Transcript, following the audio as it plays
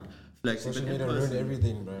flexing. Social But in media ruined person,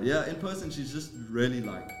 everything, bro. yeah, in person she's just really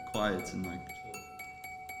like quiet and like.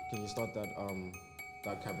 Can you start that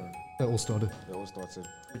camera? That all started. It all started.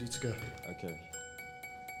 Ready to go. Okay.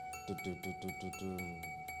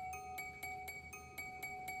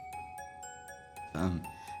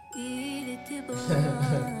 Il était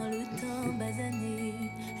brun, le teint basané,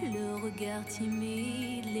 le regard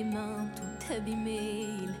timide, les mains toutes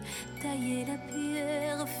abîmées. Il taillait la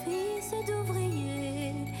pierre, fils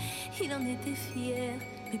d'ouvrier. Il en était fier,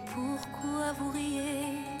 mais pourquoi vous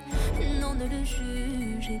riez? Non, ne le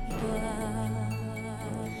jugez pas.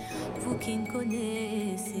 Vous qui ne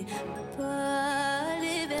connaissez pas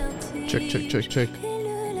les vertiges Check. et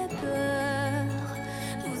le labeur.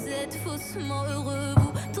 Vous êtes faussement heureux,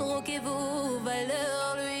 vous troquez vos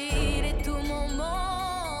valeurs. Lui, il est tout mon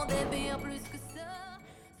monde et bien plus que ça.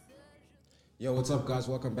 Yo, what's up, guys?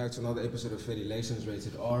 Welcome back to another episode of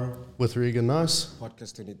FettylationsRatedR, With Reeghan Nyce.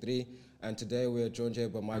 podcast 23. And today we are joined here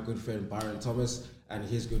by my good friend Byron Thomas and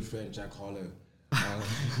his good friend Jack Harlow.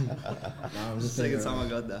 I'm just Second time I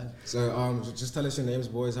got that. So, just tell us your names,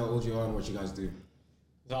 boys, how old you are, and what you guys do.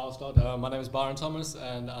 So I'll start. My name is Byron Thomas,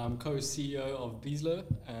 and I'm co-CEO of Beaslo,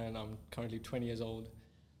 and I'm currently 20 years old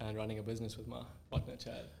and running a business with my partner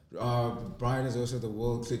Chad. Brian is also has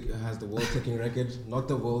the world clicking record, not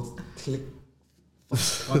the world click.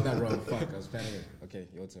 Got that wrong. Fuck, I was panicking. Okay,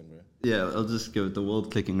 your turn, bro. Yeah, I'll just give it the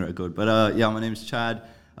world clicking record. But yeah, my name's Chad,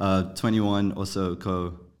 21, also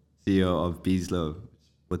co-CEO of Beaslo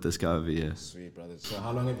with this guy over here. Sweet, brother. So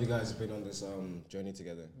how long have you guys been on this journey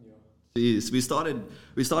together? Jeez, we started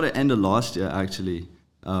end of last year actually.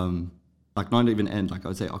 Like not even end, like I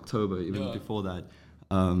would say October, even before that.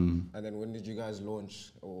 And then when did you guys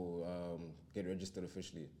launch or get registered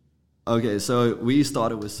officially? Okay, so we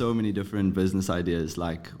started with so many different business ideas.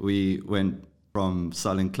 Like we went from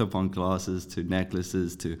selling clip-on glasses to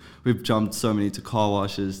necklaces to, we've jumped so many to car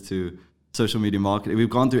washes to social media marketing. We've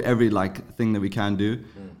gone through every like thing that we can do.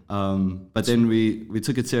 But then we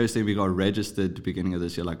took it seriously. We got registered at the beginning of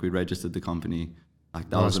this year. Like we registered the company. Like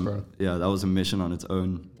that Nice, that was a mission on its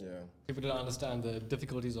own. Yeah. People don't understand the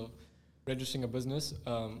difficulties of registering a business.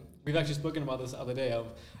 We've actually spoken about this the other day.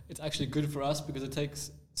 It's actually good for us because it takes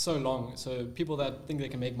so long. So people that think they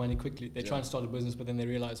can make money quickly, they try and start a business, but then they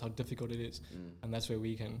realize how difficult it is. And that's where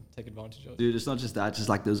we can take advantage of. Dude, it's not just that. Just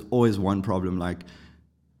like there's always one problem. Like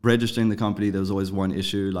registering the company, there was always one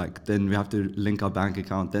issue. Like then we have to link our bank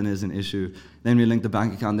account. Then there's an issue. Then we link the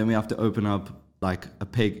bank account. Then we have to open up like a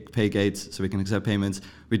pay gates so we can accept payments.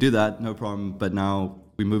 We do that, no problem. But now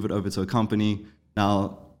we move it over to a company.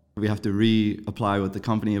 Now we have to reapply with the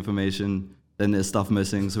company information. Then there's stuff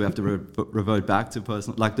missing, so we have to revert back to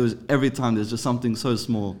personal. Like every time there's just something so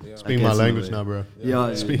small. Yeah. Speaking my language now, bro.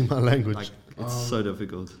 Yeah, Speaking my language. like, it's so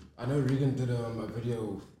difficult. I know Reeghan did a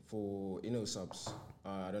video for subs.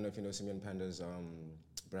 I don't know if you know Simeon Panda's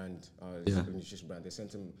brand, his nutrition brand. They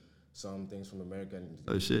sent him some things from America and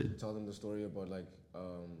Oh shit. tell them the story about like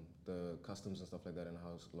the customs and stuff like that and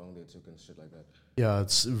how long they took and shit like that. Yeah,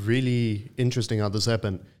 it's really interesting how this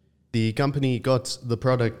happened. The company got the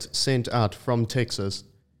product sent out from Texas.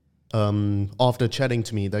 After chatting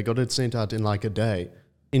to me, they got it sent out in like a day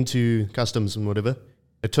into customs and whatever.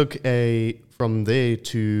 It took from there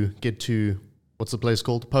to get to, what's the place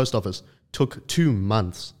called? Post office. Took 2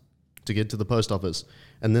 months to get to the post office.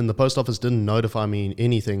 And then the post office didn't notify me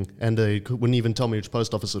anything, and they wouldn't even tell me which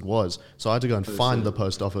post office it was. So I had to go and find the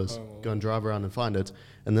post office, go and drive around and find it.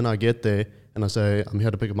 And then I get there, and I say, I'm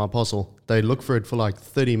here to pick up my parcel. They look for it for like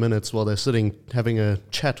 30 minutes while they're sitting having a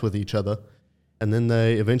chat with each other. And then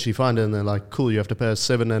they eventually find it, and they're like, cool, you have to pay us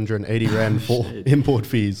 780 Rand for import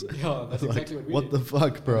fees. Yeah, that's exactly what we What do. the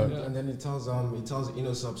fuck, bro? And then he tells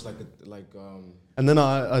subs And then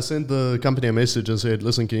I sent the company a message and said,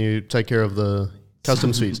 listen, can you take care of the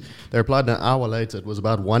customs fees? They replied an hour later. It was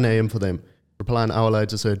about 1 a.m. for them. Reply an hour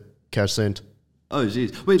later, said, cash sent. Oh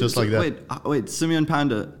jeez. Wait, Just so, like that. Wait, Simeon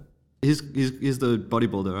Panda, he's the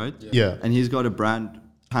bodybuilder, right? Yeah. And he's got a brand,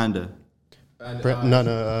 Panda.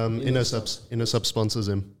 InnoSubs sponsors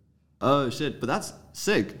him. Oh shit, but that's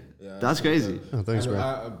sick. Yeah, That's crazy. Oh, thanks,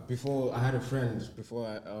 bro. Before I had a friend,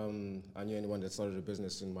 I knew anyone that started a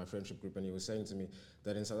business in my friendship group, and he was saying to me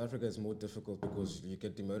that in South Africa it's more difficult because you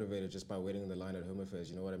get demotivated just by waiting in the line at Home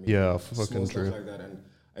Affairs. You know what I mean? Yeah, Small fucking stuff true. like that,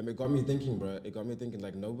 and it got me thinking, bro. It got me thinking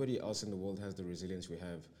like nobody else in the world has the resilience we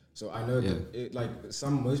have. So I know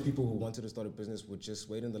that most people who wanted to start a business would just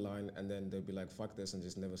wait in the line and then they'd be like, fuck this, and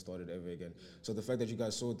just never started ever again. So the fact that you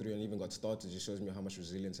guys saw through and even got started just shows me how much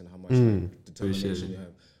resilience and how much determination you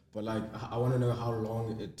have. But like, I want to know how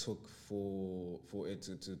long it took for it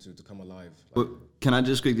to come alive. Like, Well, can I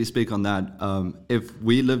just quickly speak on that? If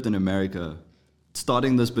we lived in America,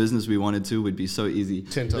 starting this business we wanted to would be so easy.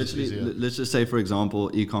 10 times easier. Let's just say, for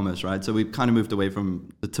example, e-commerce, right? So we've kind of moved away from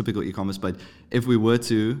the typical e-commerce, but if we were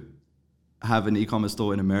to have an e-commerce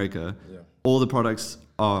store in America, all the products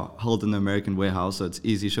are held in the American warehouse, so it's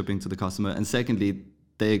easy shipping to the customer. And secondly,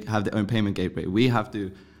 they have their own payment gateway. We have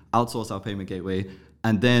to outsource our payment gateway.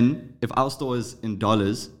 And then if our store is in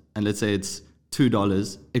dollars, and let's say it's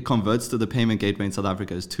 $2, it converts to the payment gateway in South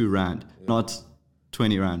Africa as 2 rand, not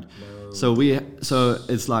 20 rand. No. So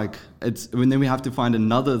it's like, and then we have to find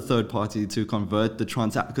another third party to convert the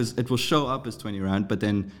transaction, because it will show up as 20 rand, but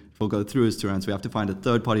then it will go through as 2 rand. So we have to find a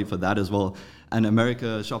third party for that as well. And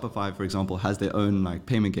America, Shopify, for example, has their own like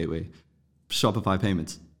payment gateway. Shopify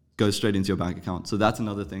payments goes straight into your bank account. So that's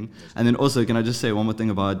another thing. And then also, can I just say one more thing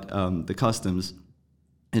about the customs?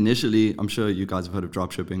 Initially, I'm sure you guys have heard of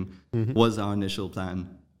drop shipping, was our initial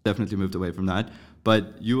plan. Definitely moved away from that.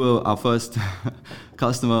 But you were our first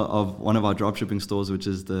customer of one of our drop shipping stores, which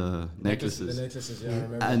is the necklaces. The necklaces, yeah, I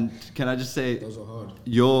remember. And can I just say, those are hard.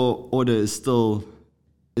 Your order is still,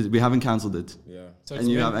 we haven't cancelled it. Yeah. So And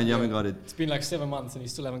you haven't got it. It's been like 7 months and you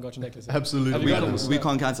still haven't got your necklace. Absolutely. Have you got it? We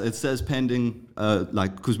can't cancel. It says pending,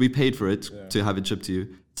 because we paid for it to have it shipped to you.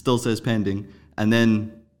 It still says pending. And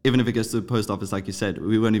then even if it gets to the post office, like you said,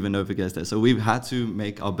 we won't even know if it gets there. So we've had to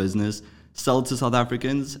make our business sell to South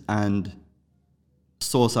Africans and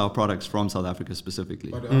source our products from South Africa specifically.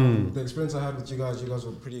 But the experience I had with you guys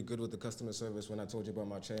were pretty good with the customer service. When I told you about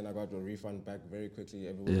my chain, I got a refund back very quickly.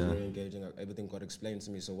 Everyone was very engaging. Everything got explained to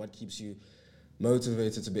me. So what keeps you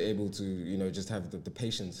motivated to be able to, you know, just have the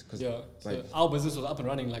patience? Cause like, so our business was up and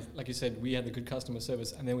running. Like you said, we had the good customer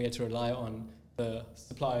service, and then we had to rely on the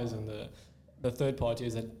suppliers and the third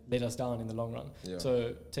parties that let us down in the long run. Yeah.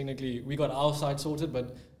 So technically, we got our side sorted,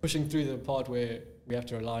 but pushing through the part where we have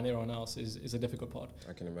to rely on everyone else is a difficult part.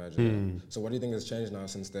 I can imagine. Yeah. So what do you think has changed now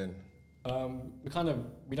since then? We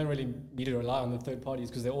don't really need to rely on the third parties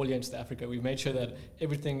because they're all here in South Africa. We've made sure that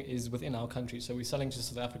everything is within our country. So we're selling to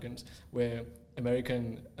South Africans where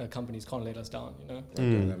American companies can't let us down, you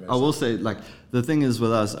know? I will say, like, the thing is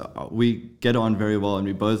with us, we get on very well and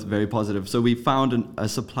we're both very positive. So we found a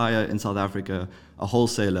supplier in South Africa, a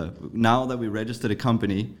wholesaler. Now that we registered a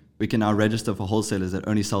company, we can now register for wholesalers that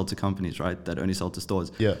only sell to companies, right? That only sell to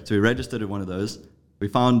stores. Yeah. So we registered at one of those. We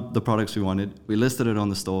found the products we wanted. We listed it on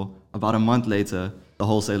the store. About a month later, the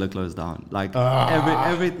wholesaler closed down. Like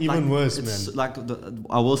even like, worse, man. Like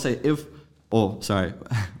I will say,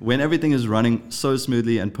 when everything is running so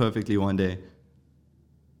smoothly and perfectly one day,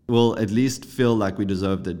 we'll at least feel like we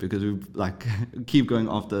deserved it because we like keep going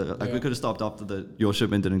after. Like we could have stopped after your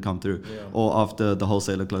shipment didn't come through, or after the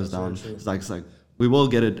wholesaler closed down. It's like. We will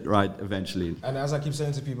get it right eventually. And as I keep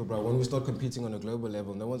saying to people, bro, when we start competing on a global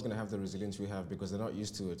level, no one's going to have the resilience we have because they're not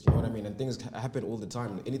used to it. You know what I mean? And things happen all the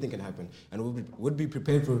time. Anything can happen. And we'd be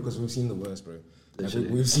prepared for it because we've seen the worst, bro. Like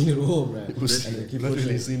we've seen it all, bro.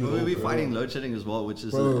 We'll be fighting load shedding as well, which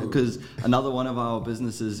is because another one of our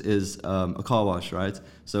businesses is a car wash, right?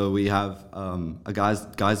 So we have guys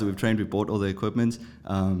that we've trained. We bought all the equipment,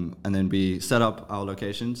 and then we set up our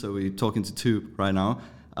location. So we're talking to 2 right now.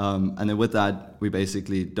 And then with that, we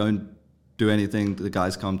basically don't do anything. The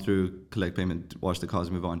guys come through, collect payment, wash the cars,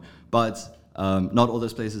 move on. But not all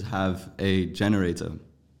those places have a generator.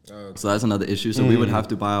 So that's another issue. So we would have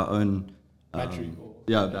to buy our own battery.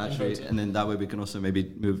 Battery. And then that way we can also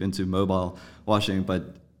maybe move into mobile washing.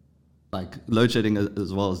 But like load shedding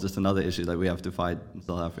as well is just another issue that we have to fight in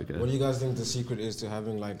South Africa. What do you guys think the secret is to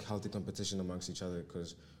having like healthy competition amongst each other?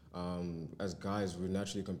 Because as guys, we're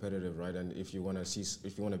naturally competitive, right? And if you want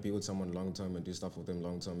to be with someone long term and do stuff with them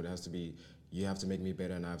long term, it has to be you have to make me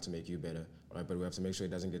better and I have to make you better, right? But we have to make sure it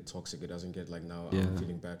doesn't get toxic. It doesn't get like now I'm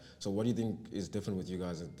feeling bad. So what do you think is different with you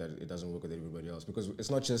guys that it doesn't work with everybody else? Because it's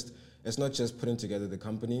not just putting together the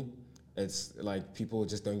company. It's like people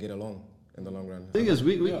just don't get along in the long run. The thing is,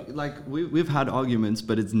 we've had arguments,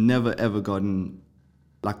 but it's never ever gotten.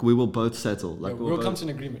 Like we will both settle. Like we'll come to an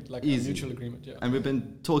agreement, like easy. A mutual agreement. Yeah. And we've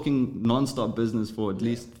been talking non-stop business for at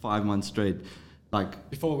least 5 months straight. Like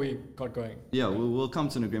before we got going. Yeah, we'll come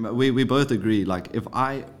to an agreement. We both agree. Like if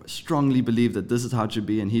I strongly believe that this is how it should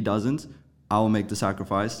be and he doesn't, I will make the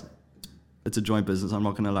sacrifice. It's a joint business. I'm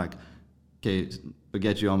not gonna like, okay,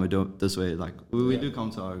 forget you, I'm gonna do it this way. Like we do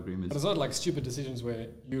come to our agreements. But it's not like stupid decisions where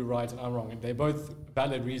you're right and I'm wrong. They're both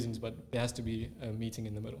valid reasons, but there has to be a meeting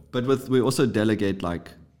in the middle. But we also delegate,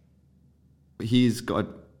 like he's got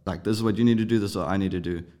like this is what you need to do, this is what I need to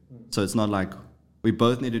do. So it's not like we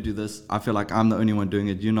both need to do this. I feel like I'm the only one doing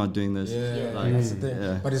it. You're not doing this. Like, that's the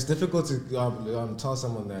thing. But it's difficult to tell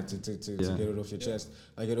someone that to get it off your chest.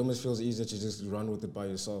 Like, it almost feels easier to just run with it by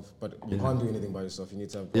yourself. But you can't do anything by yourself. You need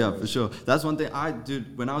to have partners. Yeah, for sure. That's one thing I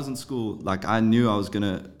did when I was in school. Like, I knew I was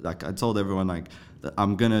gonna, like, I told everyone, like, that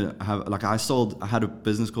I'm gonna have, like, I had a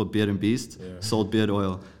business called Beard and Beast, sold beard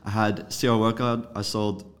oil. I had CR Workout, I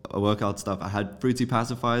sold workout stuff. I had fruity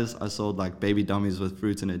pacifiers, I sold like baby dummies with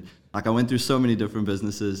fruit in it. Like, I went through so many different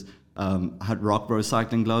businesses. I had Rock Bro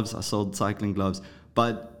cycling gloves, I sold cycling gloves.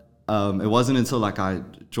 But it wasn't until like I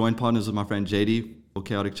joined partners with my friend JD for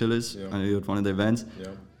Chaotic Chillers, I know you at one of the events,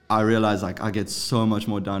 I realized like I get so much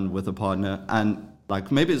more done with a partner. And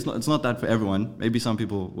like, maybe it's not that for everyone. Maybe some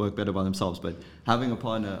people work better by themselves, but having a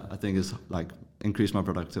partner, I think, is like increased my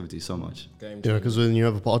productivity so much. Yeah, because when you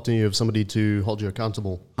have a partner, you have somebody to hold you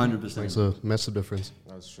accountable. 100%. Makes a massive difference.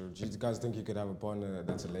 That's true. Do you guys think you could have a partner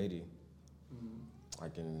that's a lady,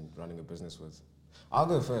 like in running a business with? I'll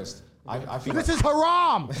go first. I feel this is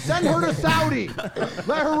haram. Send her to Saudi.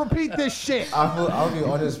 Let her repeat this shit. I'll be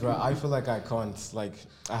honest, bro. I feel like I can't. Like,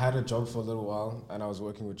 I had a job for a little while, and I was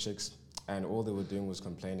working with chicks. And all they were doing was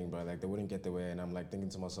complaining, bro. Like, they wouldn't get their way, and I'm like thinking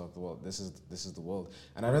to myself, well, this is the world.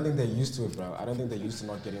 And I don't think they're used to it, bro. I don't think they're used to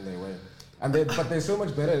not getting their way. And but they're so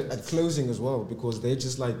much better at closing as well, because they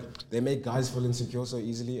just like, they make guys feel insecure so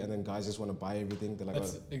easily, and then guys just want to buy everything. They're like,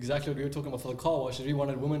 that's exactly what we were talking about for the car wash. We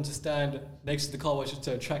wanted women to stand next to the car wash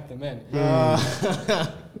to attract the men.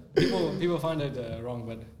 People find it wrong,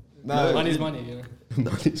 but money's money, you know.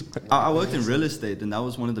 I worked in real estate, and that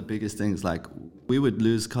was one of the biggest things. Like, we would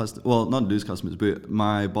lose not lose customers, but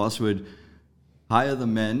my boss would hire the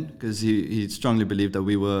men because he strongly believed that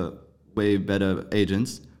we were way better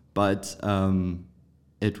agents. But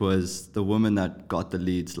it was the woman that got the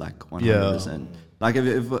leads, like 100%. Like,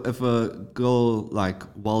 if a girl, like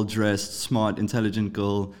well-dressed, smart, intelligent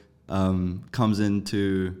girl, comes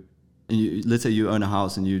into, and let's say you own a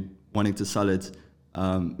house and you're wanting to sell it.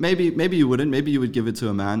 Maybe you wouldn't. Maybe you would give it to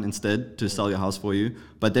a man instead to sell your house for you.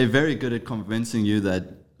 But they're very good at convincing you that,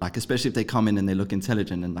 like, especially if they come in and they look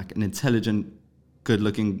intelligent, and like an intelligent,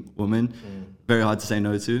 good-looking woman, very hard to say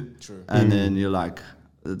no to. True. And then you're like,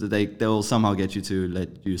 they will somehow get you to let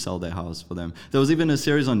you sell their house for them. There was even a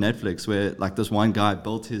series on Netflix where like this one guy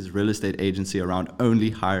built his real estate agency around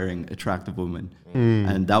only hiring attractive women.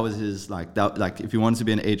 And that was his, like, if you wanted to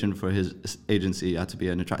be an agent for his agency, you had to be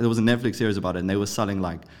an attractive. There was a Netflix series about it, and they were selling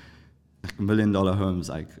like $1 million homes.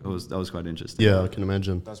 Like, that was quite interesting. Yeah, I can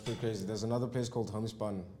imagine. That's pretty crazy. There's another place called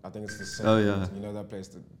Homespun. I think it's the same. Oh yeah. You know that place?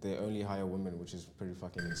 They only hire women, which is pretty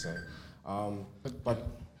fucking insane. But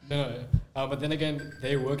but then again,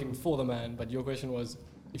 they're working for the man. But your question was,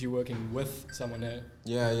 if you're working with someone there.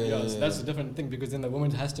 So that's a different thing, because then the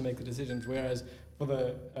woman has to make the decisions. Whereas for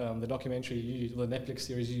the documentary you used, the Netflix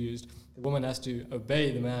series you used, the woman has to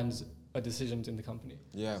obey the man's decisions in the company.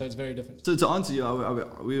 Yeah. So it's very different. So to answer you,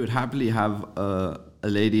 we would happily have a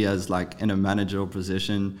lady as like in a managerial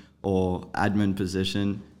position or admin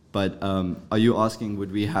position. But are you asking,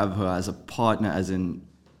 would we have her as a partner, as in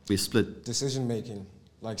we split decision making?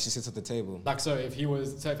 Like, she sits at the table. Like, so if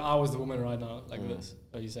I was the woman right now, like this,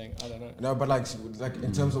 are you saying, I don't know? No, but like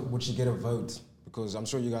in terms of, would she get a vote? Because I'm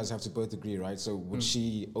sure you guys have to both agree, right? So would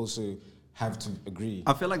she also have to agree?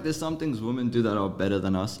 I feel like there's some things women do that are better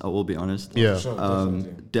than us, I will be honest. Yeah. Sure,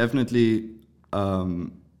 definitely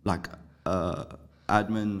like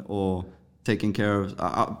admin or taking care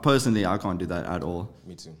of, personally, I can't do that at all.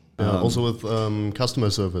 Me too. Also with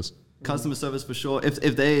customer service. Customer service for sure.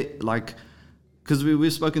 If they like, because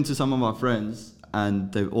we've spoken to some of our friends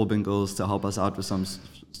and they've all been girls to help us out with some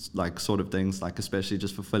like sort of things, like especially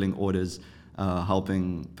just fulfilling orders,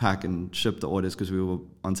 helping pack and ship the orders, because we were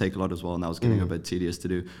on Take a Lot as well, and that was getting a bit tedious to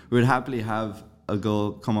do. We would happily have a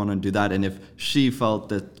girl come on and do that, and if she felt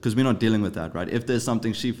that, because we're not dealing with that, right? If there's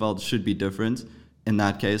something she felt should be different in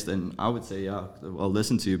that case, then I would say, yeah, I'll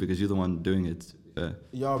listen to you because you're the one doing it.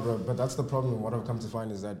 Yeah, bro, but that's the problem. What I've come to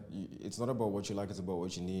find is that it's not about what you like, it's about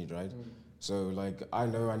what you need, right? So, like, I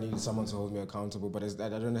know I need someone to hold me accountable, but I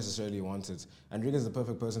don't necessarily want it. And Reeghan's the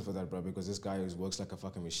perfect person for that, bro, because this guy works like a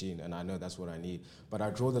fucking machine, and I know that's what I need. But I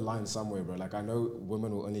draw the line somewhere, bro. Like, I know women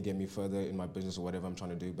will only get me further in my business or whatever I'm trying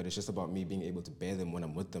to do, but it's just about me being able to bear them when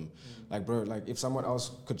I'm with them. Like, bro, like, if someone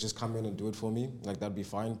else could just come in and do it for me, like, that'd be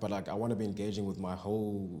fine. But, like, I want to be engaging with my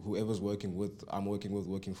whoever's working with, I'm working with,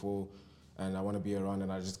 working for, and I want to be around,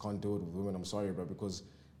 and I just can't do it with women. I'm sorry, bro, because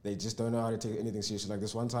they just don't know how to take anything seriously. Like,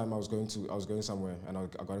 this one time I was going somewhere, and I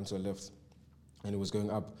got into a lift, and it was going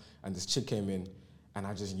up, and this chick came in, and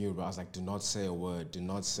I just knew, bro. I was like, do not say a word, do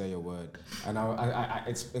not say a word. And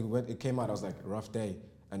it came out, I was like, rough day.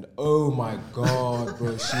 And oh my God,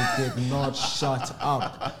 bro, she did not shut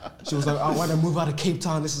up. She was like, I want to move out of Cape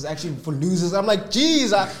Town. This is actually for losers. I'm like,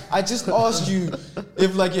 geez, I just asked you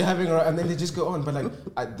if like you're having and then they just go on. But like,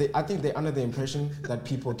 I think they're under the impression that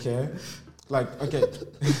people care. Like, okay.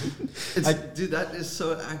 Dude, that is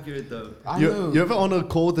so accurate though. You ever on a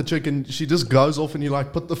call with the chick and she just goes off and you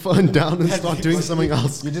like put the phone down and start doing something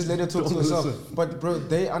else? You just let her talk to herself. But bro,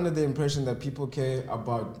 they under the impression that people care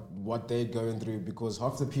about what they're going through because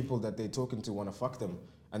half the people that they're talking to want to fuck them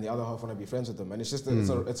and the other half want to be friends with them. And it's just,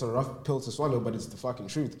 it's a rough pill to swallow, but it's the fucking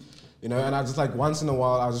truth. You know, and I just like once in a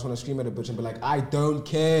while, I just want to scream at a bitch and be like, I don't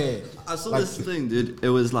care. I saw this thing, dude. It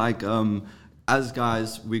was like, as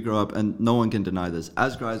guys, we grow up, and no one can deny this.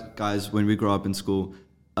 As guys, when we grow up in school,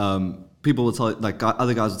 people will tell, like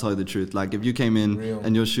other guys will tell you the truth. Like if you came in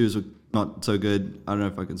and your shoes were not so good, I don't know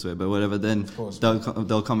if I can swear, but whatever, then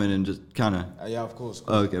they'll come in and just kind of... yeah, of course.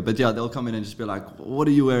 Okay, but yeah, they'll come in and just be like, what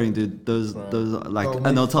are you wearing, dude? Those are like...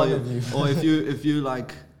 and they'll tell you. Or if you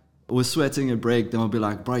like were sweating a break, then they'll be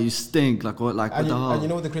like, bro, you stink. Like what the hell? And you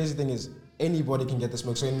know what the crazy thing is? Anybody can get the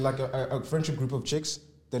smoke. So in like a friendship group of chicks,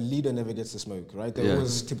 the leader never gets the smoke, right? They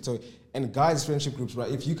always tiptoe. And guys' friendship groups, right?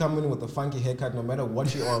 If you come in with a funky haircut, no matter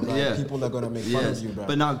what you are, right, people are gonna make fun of you, bro.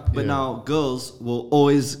 But now girls will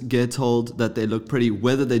always get told that they look pretty,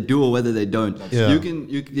 whether they do or whether they don't.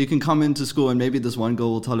 You can come into school and maybe this one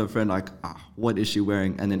girl will tell her friend like, what is she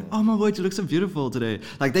wearing? And then, oh my word, you look so beautiful today.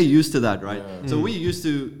 Like they're used to that, right? Yeah. So we're used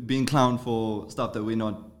to being clowned for stuff that we're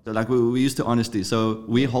not. Like we're used to honesty. So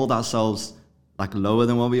we hold ourselves like lower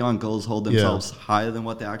than what we are, and girls hold themselves higher than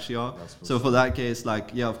what they actually are. So for that case,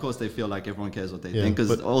 like, of course they feel like everyone cares what they think,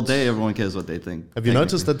 because all day everyone cares what they think. Have you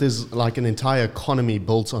noticed that there's like an entire economy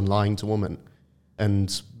built on lying to women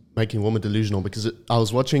and making women delusional? Because I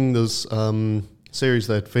was watching this series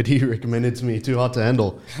that Fetty recommended to me, Too Hard to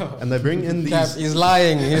Handle, and they bring in these... He's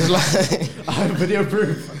lying. I have video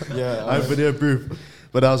proof. I have video proof.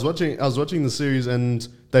 But I was watching the series, and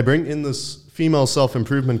they bring in this female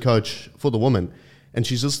self-improvement coach for the woman, and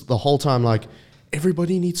she's just the whole time like,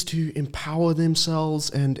 everybody needs to empower themselves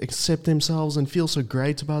and accept themselves and feel so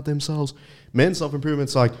great about themselves. Men's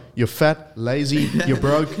self-improvement's like, you're fat, lazy, you're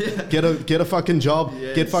broke, get a fucking job,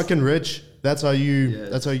 get fucking rich. That's how you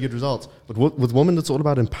get results. But with women, it's all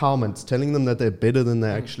about empowerment, telling them that they're better than they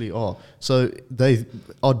actually are. So they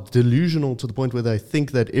are delusional to the point where they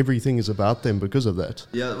think that everything is about them because of that.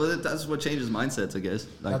 Yeah, well, that's what changes mindsets, I guess.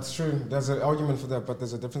 Like, that's true. There's an argument for that, but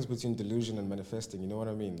there's a difference between delusion and manifesting. You know what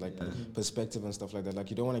I mean? Like perspective and stuff like that. Like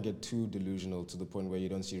you don't want to get too delusional to the point where you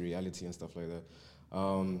don't see reality and stuff like that.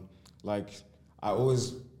 Like I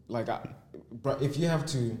always like, but if you have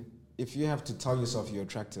to tell yourself you're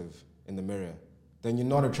attractive in the mirror, then you're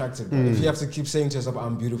not attractive, bro. If you have to keep saying to yourself,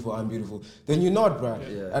 I'm beautiful, then you're not, bro.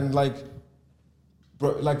 And like,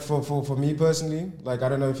 bro, like for me personally, like I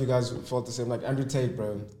don't know if you guys felt the same, like Andrew Tate,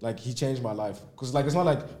 bro, like he changed my life. Cause like it's not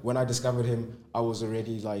like when I discovered him, I was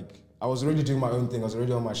already doing my own thing, I was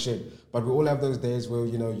already on my shit. But we all have those days where,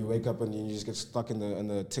 you know, you wake up and you just get stuck in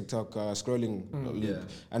the TikTok scrolling loop.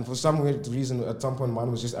 And for some weird reason, at some point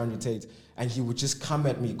mine was just Andrew Tate. And he would just come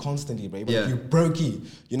at me constantly, bro. Like, you brokey,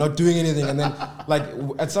 you're not doing anything. And then, like,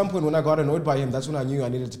 at some point when I got annoyed by him, that's when I knew I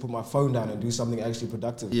needed to put my phone down and do something actually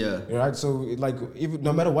productive. Right? So, like, even,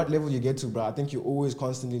 no matter what level you get to, bro, I think you always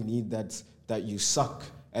constantly need that you suck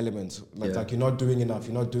element. Like you're not doing enough,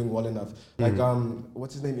 you're not doing well enough. Like,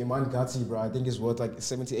 what's his name? Iman Ghazi, bro. I think he's worth like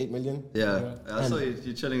 78 million. I saw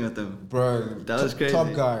you chilling with him. Bro, that was crazy.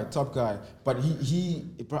 Top guy. But he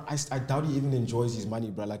bro, I doubt he even enjoys his money,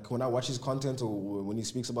 bro. Like when I watch his content or when he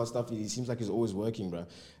speaks about stuff, he seems like he's always working, bro.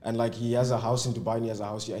 And like he has a house in Dubai and he has a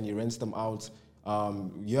house here and he rents them out.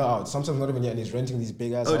 Sometimes not even yet, and he's renting these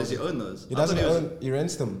big ass houses. Does he own those? He doesn't own, he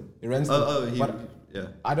rents them.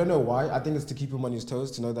 I don't know why. I think it's to keep him on his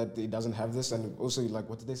toes, to know that he doesn't have this. And also, like,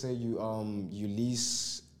 what did they say? You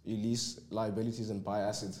lease liabilities and buy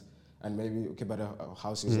assets. And maybe, okay, but a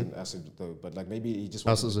house is an asset though. But like maybe he just...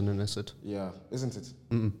 House isn't an asset. Yeah, isn't it?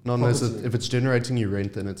 Not an asset. If it's generating you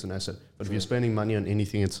rent, then it's an asset. But if you're spending money on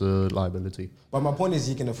anything, it's a liability. But my point is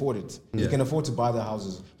he can afford it. He can afford to buy the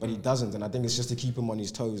houses, but he doesn't. And I think it's just to keep him on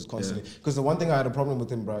his toes constantly. Because the one thing I had a problem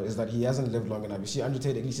with him, bro, is that he hasn't lived long enough. You see, Andrew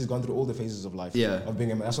Tate, at least he's gone through all the phases of life of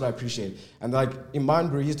being a man. That's what I appreciate. And like, in mine,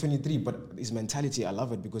 bro, he's 23, but his mentality, I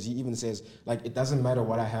love it, because he even says, like, it doesn't matter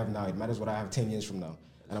what I have now, it matters what I have 10 years from now.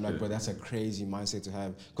 And I'm like, bro, that's a crazy mindset to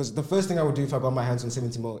have. Because the first thing I would do if I got my hands on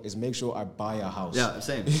 70 mil is make sure I buy a house. Yeah,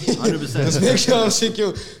 same. 100%. Just make sure I'm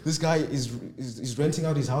secure. This guy is renting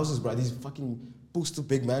out his houses, bro. These fucking boost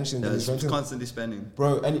big mansion. Yeah, He's he's constantly spending.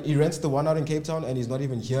 Bro, and he rents the one out in Cape Town, and he's not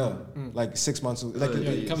even here, like 6 months. Like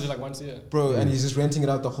He comes here like once a year. bro, and he's just renting it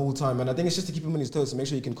out the whole time. And I think it's just to keep him on his toes to make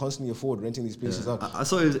sure he can constantly afford renting these places out. I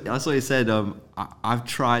saw he said, I've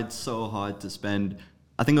tried so hard to spend.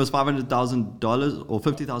 I think it was $500,000 or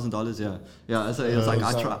 $50,000. Yeah. So it was like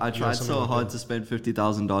I tried so hard to spend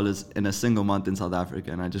 $50,000 in a single month in South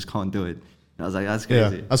Africa, and I just can't do it. And I was like, that's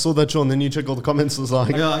crazy. Yeah, I saw that, Sean. Then you check all the comments. It was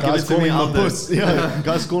like, guys calling him a puss. Yeah,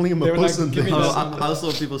 guys calling him a puss. And things. I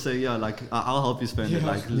saw people say, yeah, like I'll help you spend it.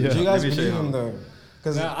 Like, Do you guys believe him though?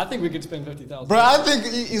 Nah, I think we could spend 50,000. Bro, I think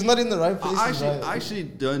he's not in the right place. I actually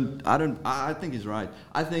don't. I think he's right.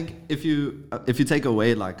 I think if you take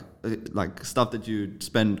away like stuff that you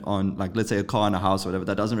spend on, like, let's say a car and a house or whatever,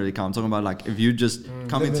 that doesn't really count. I'm talking about like if you just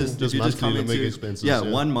come into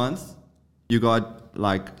 1 month, you got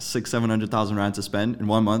like 600,000-700,000 rand to spend in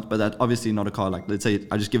 1 month, but that's obviously not a car. Like, let's say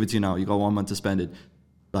I just give it to you now, you got 1 month to spend it.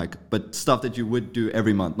 Like, but stuff that you would do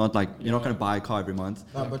every month, not like you're not going to buy a car every month.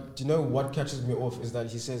 Nah, but do you know what catches me off is that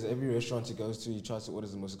he says every restaurant he goes to, he tries to order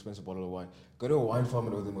the most expensive bottle of wine. Go to a wine farm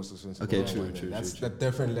and order the most expensive bottle of wine. That's a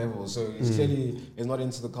different level. So he's clearly is not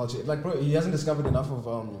into the culture. Like, bro, he hasn't discovered enough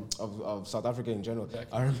of South Africa in general.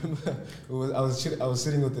 Exactly. I remember I was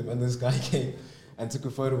sitting with him and this guy came and took a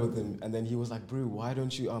photo with him, and then he was like, bro, why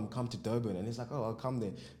don't you come to Durban? And he's like, oh, I'll come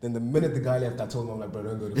there. Then the minute the guy left, I told him, I'm like, bro,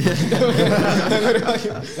 don't go to Durban.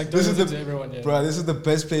 Like, this is bro, this is the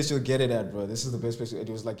best place you'll get it at, bro. This is the best place. It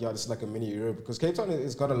was like, yeah, this is like a mini Europe, because Cape Town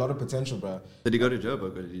has got a lot of potential, bro. Did he go to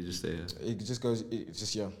Joburg or did he just stay here? He just goes, it's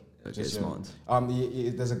just yeah. Okay, smart.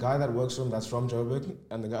 There's a guy that works for him that's from Joburg,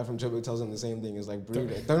 and the guy from Joburg tells him the same thing. He's like, bro,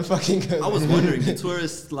 don't fucking go. I was wondering, do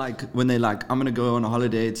tourists, like, when they like, I'm gonna go on a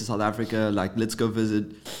holiday to South Africa, like, let's go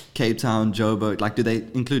visit Cape Town, Joburg, like, do they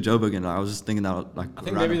include Joburg in it? I was just thinking that, like, I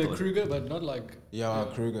think maybe the Kruger, but not like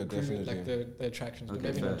Kruger, definitely, like the attractions, okay,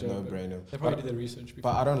 but maybe not Joburg. No brainer. They probably did the research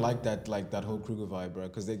before. But I don't like that whole Kruger vibe, bro,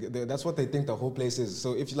 because they that's what they think the whole place is.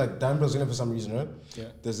 So if you like Dan Brazilian for some reason, right?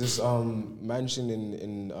 Yeah. There's this mansion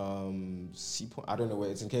in I don't know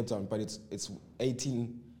where it's in Cape Town, but it's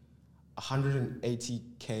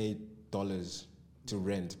 $180K to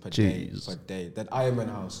rent per day. That Iron Man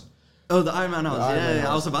house. Oh, the Iron Man house. Yeah.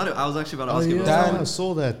 I was actually about to ask you. I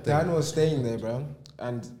saw that. Dan was staying there, bro.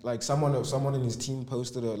 And like someone in his team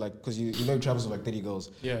posted because you know he travels with like 30 girls.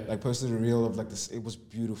 Yeah. Like posted a reel of like this. It was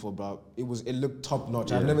beautiful, bro. It looked top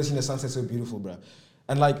notch. Yeah. I've never seen a sunset so beautiful, bro.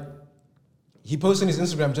 And like he posted on his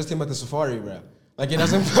Instagram just him at the safari, bro. Like he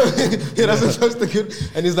doesn't post the good,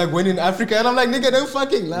 and he's like, when in Africa, and I'm like, nigga, don't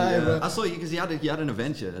fucking lie, bro. I saw you because he had an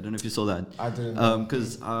event here. I don't know if you saw that. I didn't.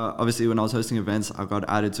 Because obviously when I was hosting events, I got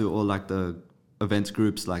added to all like the events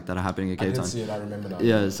groups like that are happening in Cape Town. I didn't see it. I remember now.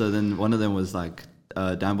 Yeah. So then one of them was like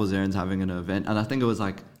Dan Bilzerian's having an event, and I think it was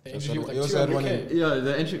like. The entry was like 200K. Yeah,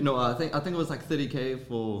 the entry. No, I think it was like 30K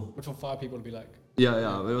for. But for 5 people to be like.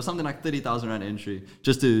 Yeah. It was something like 30,000 rand entry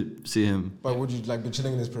just to see him. But would you like be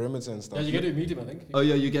chilling in his perimeter and stuff? Yeah, you get to meet him, I think. Oh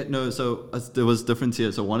yeah, you get So there was different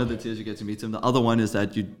tiers. So one of the tiers you get to meet him. The other one is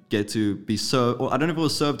that you get to be served, or I don't know if it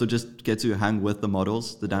was served or just get to hang with the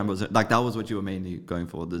models. The Dan Bilzerian, like that was what you were mainly going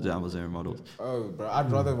for, the Dan Bilzerian models. Oh, bro,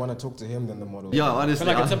 I'd rather want to talk to him than the model. Yeah, honestly.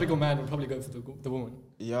 But like a typical man would probably go for the woman.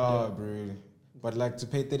 Yeah, bro. But like to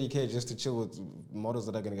pay 30K just to chill with models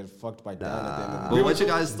that are gonna get fucked by Dan at the end of the day. But what's your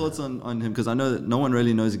guys' thoughts on him? Because I know that no one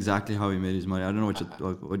really knows exactly how he made his money. I don't know what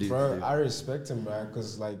do you. Bro, I respect him, bro.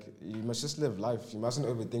 Because like you must just live life. You mustn't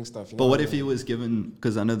overthink stuff. You know what if he was given?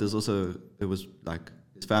 Because I know it was like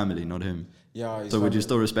his family, not him. Yeah. So would you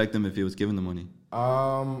still respect him if he was given the money?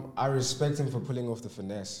 I respect him for pulling off the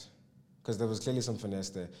finesse. Because there was clearly some finesse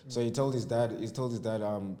there. So he told his dad,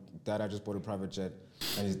 Dad, I just bought a private jet.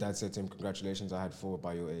 And his dad said to him, congratulations, I had 4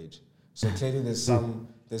 by your age. So clearly there's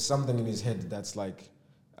something in his head that's like,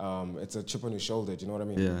 it's a chip on his shoulder, do you know what I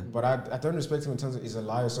mean? Yeah. But I don't respect him in terms of he's a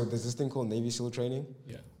liar. So there's this thing called Navy SEAL training.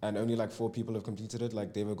 Yeah. And only like 4 people have completed it,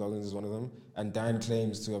 like David Goggins is one of them. And Dan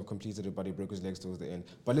claims to have completed it, but he broke his legs towards the end.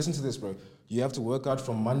 But listen to this, bro. You have to work out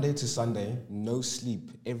from Monday to Sunday, no sleep,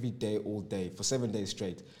 every day, all day, for 7 days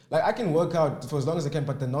straight. Like, I can work out for as long as I can,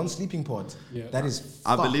 but the non-sleeping part, that is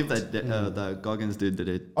I believe that the Goggins dude did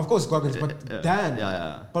it. Of course, Goggins, but Dan.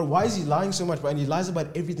 Yeah. But why is he lying so much, bro? And he lies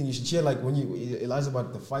about everything. You should hear, like, he lies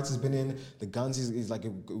about the fights he's been in, the guns he's like, he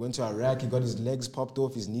went to Iraq, he got his legs popped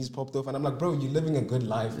off, his knees popped off. And I'm like, bro, you're living a good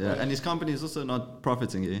life. Yeah, bro. and his company is also not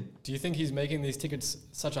profiting, eh? Do you think he's making these tickets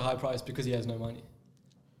such a high price because he has no money?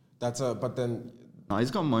 But then... No,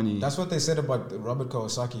 he's got money. That's what they said about Robert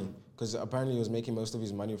Kiyosaki, because apparently he was making most of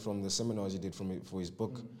his money from the seminars he did for his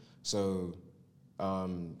book. So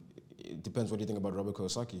it depends what you think about Robert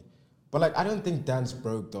Kiyosaki. But like, I don't think Dan's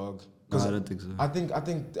broke, dog. No, I don't think so. I think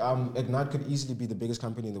Ignite could easily be the biggest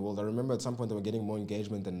company in the world. I remember at some point they were getting more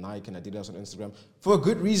engagement than Nike and Adidas on Instagram for a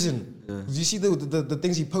good reason. Yeah. You see the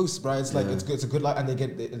things he posts, bro. It's like it's a good life, and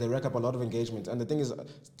they rack up a lot of engagement. And the thing is,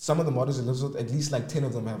 some of the models he lives with, at least like 10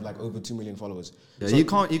 of them have like over 2 million followers. Yeah, so you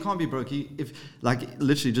can't be broke. If like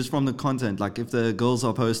literally just from the content, like if the girls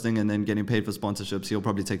are posting and then getting paid for sponsorships, he'll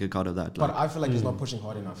probably take a cut of that. But I feel like he's not pushing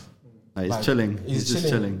hard enough. He's like, chilling. He's just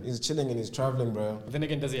chilling. He's chilling and he's traveling, bro. But then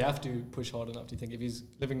again, does he have to push hard enough, do you think, if he's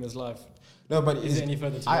living this life? No, but is there any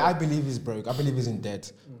further to I believe he's broke. I believe he's in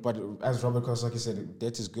debt. But as Robert Kiyosaki said,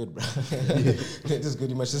 debt is good, bro. Debt is good.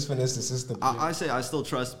 You must just finesse the system. I say I still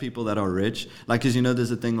trust people that are rich. Like, because,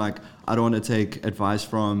 there's a thing like, I don't want to take advice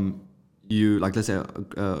from you. Like, let's say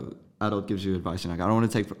adult gives you advice. You're like, I don't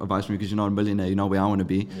want to take advice from you because you're not a millionaire. You know where I want to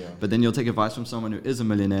be. Yeah. But then you'll take advice from someone who is a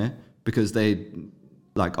millionaire because they...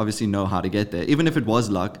 like obviously know how to get there, even if it was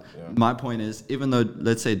luck. My point is, even though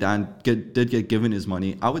let's say Dan did get given his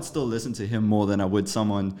money, I would still listen to him more than I would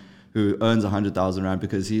someone who earns 100,000 rand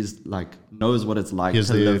because he's like knows what it's like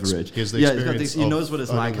to live rich. He knows what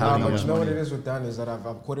it's like having but you know what it is with Dan is that I've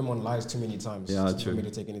caught him on lies too many times for me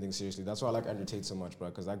to take anything seriously. That's why I like Andrew Tate so much, bro,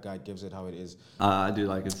 because that guy gives it how it is. I do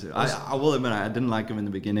like it too. I will admit I didn't like him in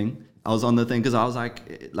the beginning. I was on the thing because I was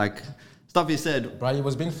like stuff he said. Bro, he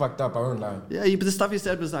was being fucked up, I won't lie. Yeah, but the stuff he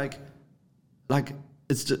said was like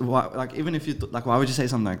it's just like even if you like, why would you say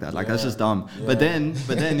something like that? Like that's just dumb. Yeah. But then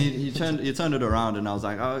he turned it around, and I was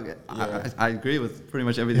like, oh, okay. I agree with pretty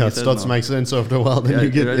much everything. Yeah, he it said starts to make sense after a while. Then you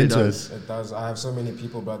get really into does. it. It does. I have so many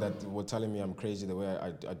people, bro, that were telling me I'm crazy the way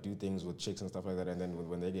I do things with chicks and stuff like that, and then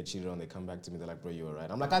when they get cheated on, they come back to me. They're like, bro, you were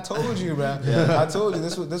right. I'm like, I told you, bro. I told you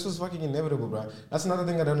this was fucking inevitable, bro. That's another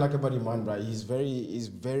thing I don't like about Iman, bro. He's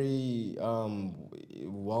very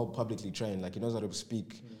well publicly trained. Like he knows how to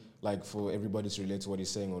speak. Like for everybody to relate to what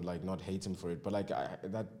he's saying or like not hate him for it, but like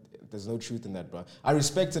that there's no truth in that, bro. I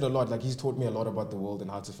respect it a lot. Like he's taught me a lot about the world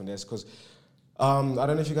and how to finesse. Because I don't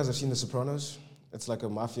know if you guys have seen The Sopranos. It's like a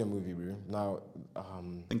mafia movie, bro. Now, I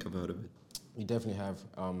think I've heard of it. You definitely have.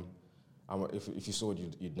 If you saw it,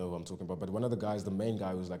 you'd know who I'm talking about. But one of the guys, the main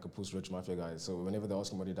guy, who's like a puss-rich mafia guy. So whenever they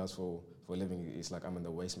ask him what he does for a living, it's like, I'm in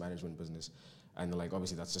the waste management business. And like,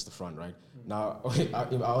 obviously that's just the front, right? Now, I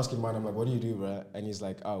ask him, I'm like, what do you do, bro? And he's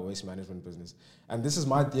like, waste management business. And this is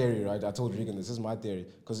my theory, right? I told Reeghan, this is my theory.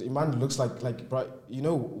 Because Iman looks like, bro,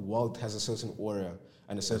 Walt has a certain aura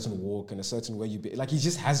and a certain walk and a certain way you be. Like, he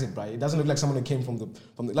just has it, bro. It doesn't look like someone who came from the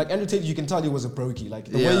like, Andrew Tate, you can tell he was a brokey. Like,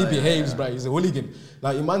 the way he behaves, bro, he's a hooligan.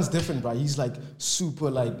 Like, Iman's different, bro. He's, like,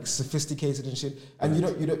 super, like, sophisticated and shit. And you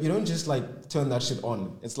don't just, like, turn that shit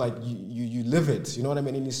on. It's like, you live it. You know what I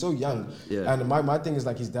mean? And he's so young. Yeah. And my thing is,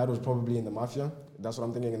 like, his dad was probably in the mafia. That's what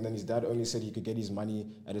I'm thinking. And then his dad only said he could get his money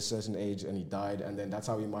at a certain age, and he died. And then that's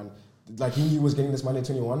how Iman... Like he was getting this money at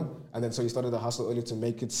 21, and then so he started the hustle early to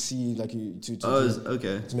make it seem like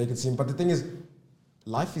to make it seem. But the thing is,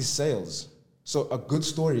 life is sales. So a good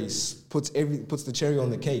story puts the cherry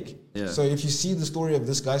on the cake. Yeah. So if you see the story of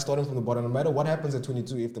this guy starting from the bottom, no matter what happens at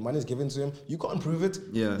 22, if the money is given to him, you can't prove it.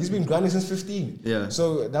 Yeah. He's been grinding since 15. Yeah.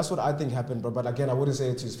 So that's what I think happened. But again, I wouldn't say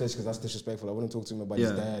it to his face because that's disrespectful. I wouldn't talk to him about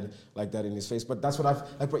his dad like that in his face. But that's what I've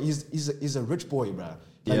like. Bro, he's a rich boy, bro.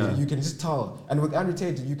 Like you can just tell. And with Andrew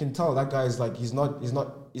Tate, you can tell that guy is like he's not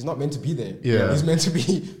meant to be there. Yeah. He's meant to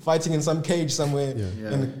be fighting in some cage somewhere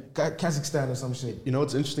in Kazakhstan or some shit. You know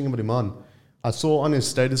what's interesting about Iman? I saw on his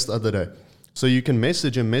status the other day. So you can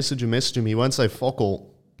message him. He won't say fuck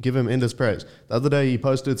all. Give him endless praise. The other day he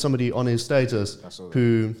posted somebody on his status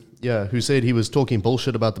who said he was talking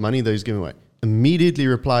bullshit about the money that he's giving away. Immediately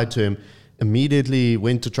replied to him. Immediately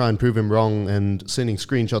went to try and prove him wrong and sending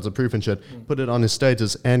screenshots of proof and shit. Put it on his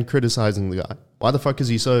status and criticizing the guy. Why the fuck is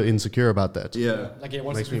he so insecure about that? Yeah. Like he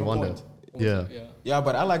wants makes to me wonder. Yeah,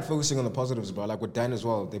 but I like focusing on the positives, bro. Like with Dan as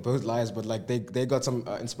well, they both liars, but like they got some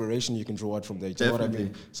inspiration you can draw out from there. You know what I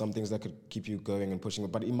mean? Some things that could keep you going and pushing.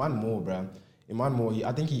 But Iman more, bro. Iman more.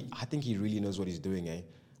 I think he really knows what he's doing, eh?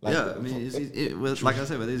 Like, I mean, like I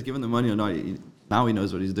said, whether he's given the money or not, now he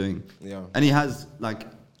knows what he's doing. Yeah, and he has like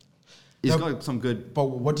he's got some good. But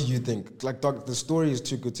what do you think? Like, Doc, the story is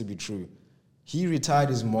too good to be true. He retired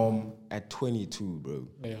his mom at 22, bro.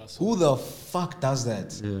 Yeah, who the fuck does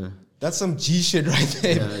that? Yeah. That's some G shit right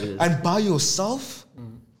there. Yeah, and by yourself?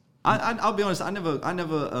 I'll be honest. I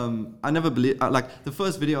never believe. Like the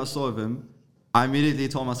first video I saw of him, I immediately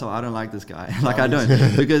told myself I don't like this guy. Like I don't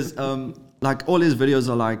because like all his videos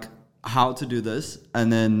are like how to do this,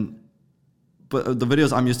 and then but the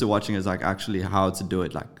videos I'm used to watching is like actually how to do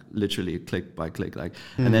it, like literally click by click, like.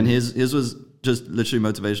 And then his was just literally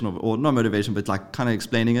motivational, or not motivation, but like kind of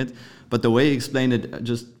explaining it. But the way he explained it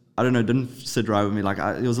just I don't know, didn't sit right with me. Like,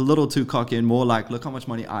 it was a little too cocky and more like, look how much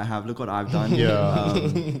money I have, look what I've done.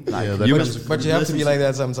 But you have to be like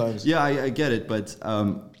that sometimes. Yeah, I get it, but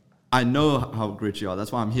I know how rich you are.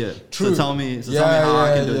 That's why I'm here. True. So tell me how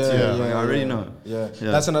I can do it too. I already know. Yeah,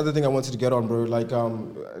 that's another thing I wanted to get on, bro. Like,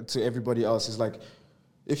 to everybody else, is like,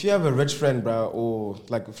 if you have a rich friend, bro, or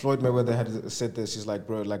like Floyd Mayweather had said this, he's like,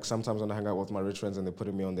 bro, like sometimes when I hang out with my rich friends and they're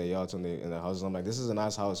putting me on their yachts, in their houses, I'm like, this is a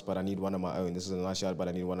nice house, but I need one of my own. This is a nice yacht, but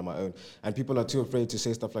I need one of my own. And people are too afraid to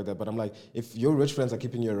say stuff like that. But I'm like, if your rich friends are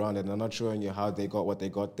keeping you around and they're not showing you how they got what they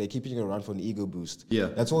got, they're keeping you around for an ego boost. Yeah.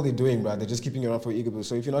 That's all they're doing, bro. They're just keeping you around for an ego boost.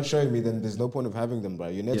 So if you're not showing me, then there's no point of having them, bro.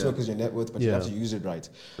 Your network is your net worth, but you have to use it right.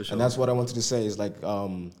 Sure. And that's what I wanted to say is like,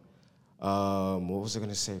 what was I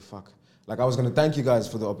going to say? Fuck. Like, I was going to thank you guys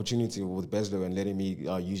for the opportunity with Bezlo and letting me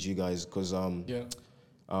use you guys, because what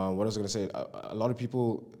I was going to say, a lot of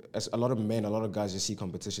people, a lot of men, a lot of guys just see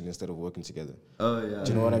competition instead of working together. Oh, yeah.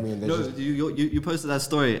 Do you know what I mean? No, you posted that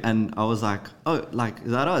story and I was like, oh, like,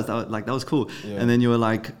 is that us? That was cool. Yeah. And then you were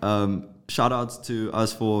like, shout outs to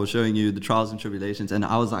us for showing you the trials and tribulations. And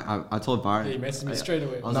I was like, I told Byron. Yeah, he messaged me straight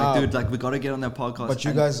away. I was like, dude, like, we got to get on that podcast. But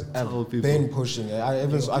you guys have been pushing it.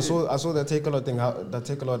 I saw that Take A Lot thing, that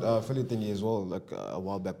Take A Lot Philly thingy as well, like a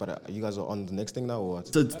while back. But you guys are on the next thing now, or what?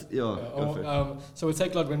 So with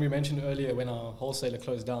Take A Lot, when we mentioned earlier, when our wholesaler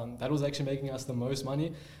closed down, that was actually making us the most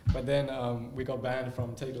money. But then we got banned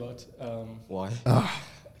from Take A Lot. Why?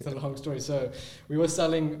 It's a long story. So we were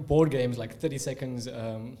selling board games like 30 seconds.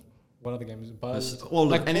 What other games? Buzz.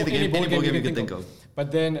 Any board game you can think of.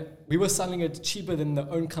 But then we were selling it cheaper than the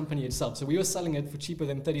own company itself. So we were selling it for cheaper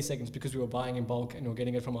than 30 seconds because we were buying in bulk and we were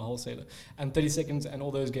getting it from a wholesaler. And 30 seconds and all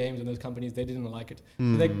those games and those companies, they didn't like it.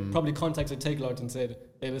 They probably contacted Take A Lot and said,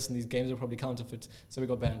 hey, listen, these games are probably counterfeit. So we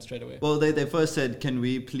got banned straight away. Well, they first said, can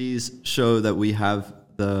we please show that we have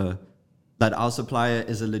that our supplier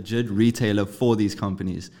is a legit retailer for these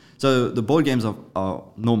companies. So the board games are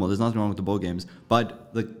normal. There's nothing wrong with the board games.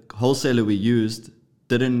 But the wholesaler we used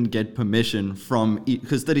didn't get permission from,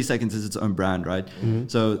 because 30 Seconds is its own brand, right? Mm-hmm.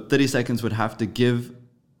 So 30 Seconds would have to give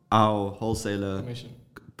our wholesaler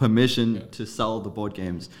permission to sell the board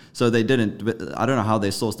games. So they didn't. I don't know how they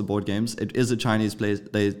sourced the board games. It is a Chinese place.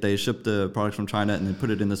 They ship the products from China and then put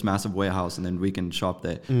it in this massive warehouse and then we can shop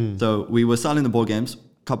there. So we were selling the board games.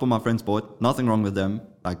 A couple of my friends bought. Nothing wrong with them.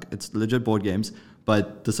 Like, it's legit board games.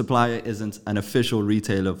 But the supplier isn't an official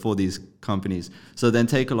retailer for these companies. So then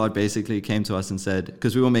Take A Lot basically came to us and said,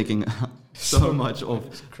 because we were making so much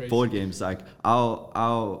of board games, like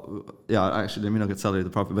actually, let me not get salary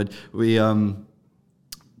the profit, but we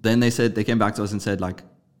then they came back to us and said, like,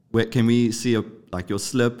 can we see your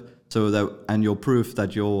slip so that and your proof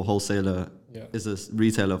that your wholesaler is a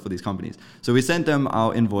retailer for these companies. So we sent them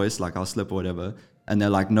our invoice, like our slip or whatever. And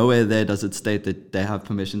they're like, nowhere there does it state that they have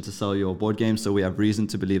permission to sell your board games, so we have reason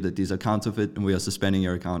to believe that these are counterfeit, and we are suspending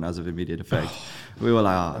your account as of immediate effect. We were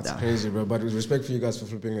like, that's crazy, bro. But with respect for you guys for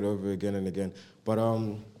flipping it over again and again. But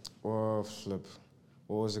what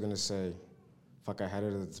was I gonna say? Fuck, I had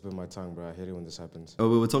it at the tip of my tongue, bro. I hate it when this happens. Oh,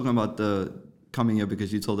 we were talking about the coming here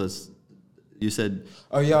because you told us. You said.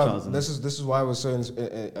 Oh yeah, this is why I was so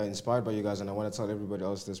inspired by you guys, and I want to tell everybody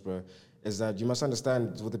else this, bro. Is that you must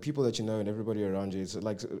understand with the people that you know and everybody around you, it's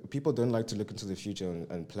like people don't like to look into the future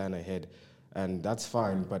and plan ahead, and that's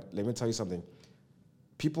fine. But let me tell you something: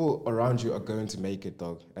 people around you are going to make it,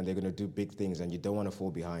 dog, and they're going to do big things, and you don't want to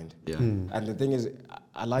fall behind. Yeah. And the thing is,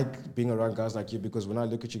 I like being around guys like you because when I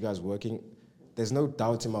look at you guys working, there's no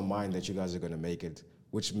doubt in my mind that you guys are going to make it,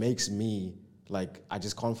 which makes me. Like, I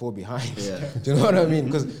just can't fall behind. Yeah. Do you know what I mean?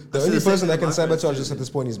 Because the only person that can sabotage us at this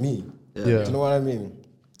point is me. Yeah. Do you know what I mean?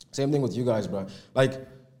 Same thing with you guys, bro. Like,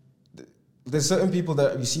 there's certain people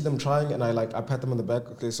that you see them trying and I pat them on the back.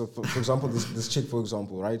 Okay, so for example, this chick, for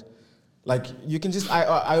example, right? Like, you can just,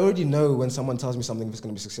 I already know when someone tells me something if it's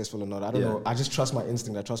going to be successful or not. I don't know. I just trust my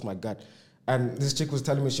instinct. I trust my gut. And this chick was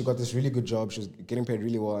telling me she got this really good job. She was getting paid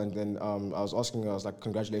really well. And then I was asking her, I was like,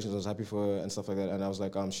 congratulations, I was happy for her and stuff like that. And I was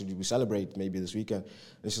like, should we celebrate maybe this weekend?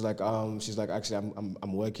 And she's like, actually,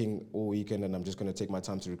 I'm working all weekend and I'm just going to take my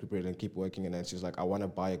time to recuperate and keep working. And then she's like, I want to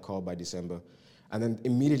buy a car by December. And then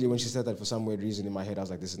immediately when she said that, for some weird reason in my head, I was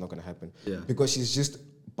like, this is not going to happen. Yeah. Because she's just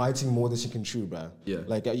biting more than she can chew, bro. Yeah.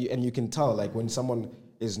 Like, and you can tell, like, when someone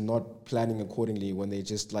is not planning accordingly, when they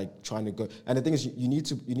just like trying to go. And the thing is, you need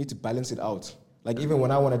to balance it out. Like, even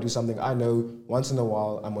when I want to do something, I know once in a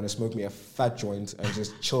while I'm going to smoke me a fat joint and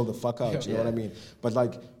just chill the fuck out. You know what I mean? But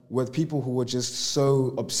like with people who are just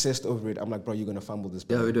so obsessed over it, I'm like, bro, you're going to fumble this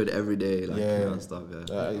bag. Yeah, we do it every day. Like, stuff.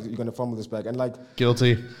 You're going to fumble this bag. And like,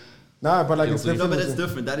 guilty. Nah, but like it's No, different. but it's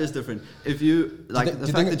different. That is different. If you like they- the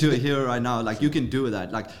do fact they- that you're here right now, like you can do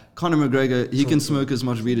that. Like Conor McGregor, he can smoke as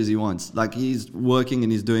much weed as he wants. Like he's working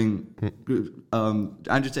and he's doing.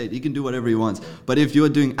 Andrew Tate, he can do whatever he wants. But if you're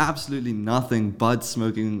doing absolutely nothing but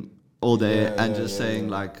smoking all day and just saying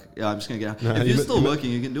like, I'm just gonna get out. No, if you're still working,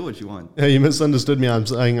 you can do what you want. Yeah, you misunderstood me. I'm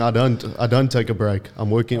saying I don't take a break. I'm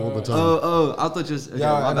working all the time. Oh, I thought just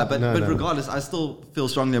my bad. But No. regardless, I still feel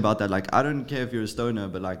strongly about that. Like I don't care if you're a stoner,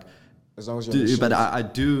 but like. As long as you're But I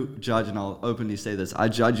do judge, and I'll openly say this. I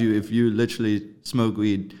judge you if you literally smoke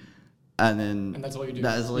weed, and that's all you do.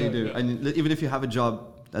 That's all you do. Yeah. And even if you have a job,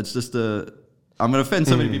 that's just I'm gonna offend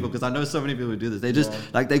so many people because I know so many people who do this. They just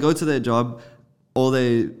like they go to their job, or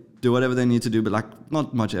they do whatever they need to do, but like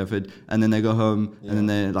not much effort, and then they go home and then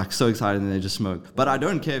they're like so excited and they just smoke. But I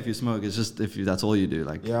don't care if you smoke. It's just if that's all you do.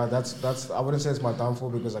 Like that's I wouldn't say it's my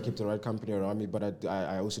downfall because I keep the right company around me, but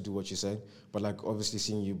I also do what you say. But like obviously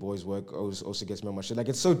seeing you boys work also gets me on my shit. Like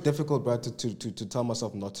it's so difficult, bro, to tell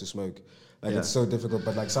myself not to smoke. Like it's so difficult,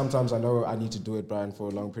 but like sometimes I know I need to do it, Brian, for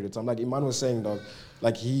a long period of time. Like Iman was saying, dog,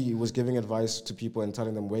 like he was giving advice to people and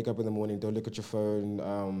telling them, wake up in the morning, don't look at your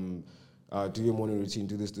phone, do your morning routine,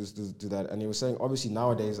 do this, do that. And he was saying, obviously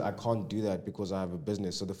nowadays I can't do that because I have a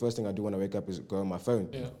business. So the first thing I do when I wake up is go on my phone.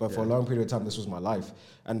 Yeah. But for a long period of time, this was my life.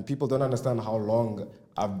 And people don't understand how long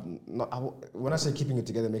when I say keeping it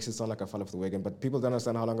together, it makes it sound like I fell off the wagon. But people don't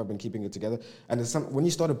understand how long I've been keeping it together. And when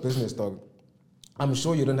you start a business, dog, I'm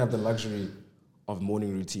sure you don't have the luxury of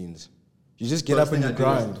morning routines. You just get up and you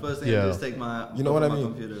grind. First thing I do is take my you know what I mean?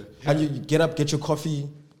 Computer. And you get up, get your coffee,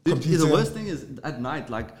 computer. The worst thing is at night,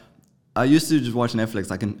 like I used to just watch Netflix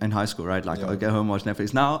like in high school, right? Like I'll get home, watch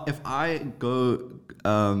Netflix. Now, if I go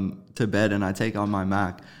to bed and I take out my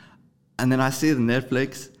Mac and then I see the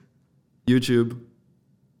Netflix, YouTube,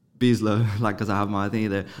 Beeslow, like because I have my thing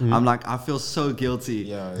there, I'm like, I feel so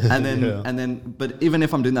guilty. And then, but even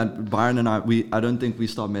if I'm doing that, Byron and I don't think we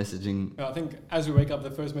start messaging. I think as we wake up,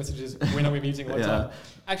 the first message is, when are we meeting? What time?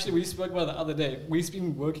 Actually, we spoke about it the other day. We've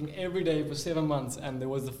been working every day for 7 months, and there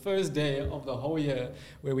was the first day of the whole year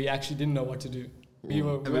where we actually didn't know what to do. We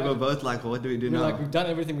were both like, what do we do now? Like, we've done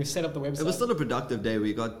everything. We set up the website. It was still a productive day.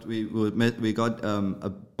 We got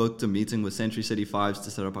booked a meeting with Century City Fives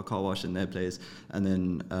to set up a car wash in their place, and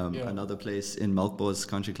then another place in Melkbos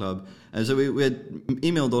Country Club. And so we had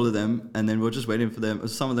emailed all of them, and then we were just waiting for them.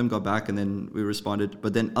 Some of them got back, and then we responded.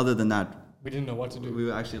 But then other than that, we didn't know what to do. We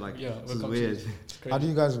were actually like, this is weird. How do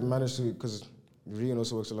you guys manage to? Because Reeghan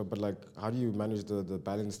also works a lot, but like, how do you manage the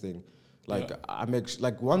balance thing? Like I make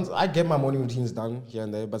once I get my morning routines done here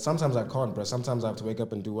and there, but sometimes I can't, bro. Sometimes I have to wake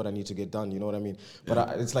up and do what I need to get done. You know what I mean?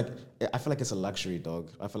 But it's like I feel like it's a luxury,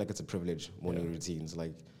 dog. I feel like it's a privilege. Morning routines,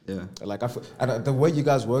 like and the way you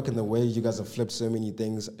guys work and the way you guys have flipped so many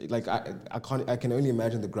things. Like I can only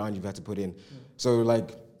imagine the grind you've had to put in. So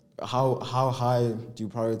like, how high do you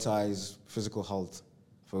prioritize physical health?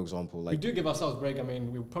 For example, like we do give ourselves a break. I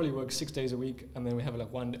mean, we probably work 6 days a week, and then we have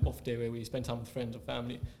like one off day where we spend time with friends or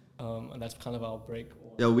family. And that's kind of our break.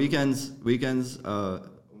 Yeah, weekends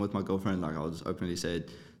with my girlfriend, like I'll just openly say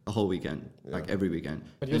it, the whole weekend, like every weekend.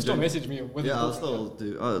 But you'll still message me with I'll still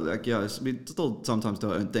do, we still sometimes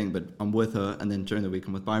do our own thing, but I'm with her, and then during the week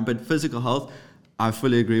I'm with Byron. But physical health, I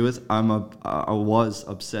fully agree with. I was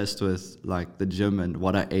obsessed with like the gym and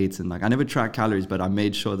what I ate, and like I never tracked calories, but I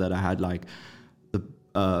made sure that I had like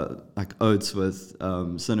like oats with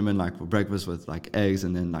cinnamon, like for breakfast with like eggs,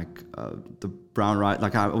 and then like the brown rice.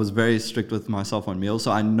 Like I was very strict with myself on meals,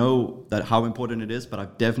 so I know that how important it is. But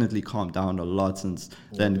I've definitely calmed down a lot since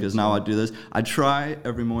then, because now I do this. I try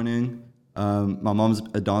every morning. My mom's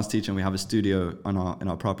a dance teacher, and we have a studio in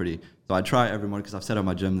our property. So I try every morning because I've set up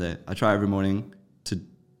my gym there. I try every morning to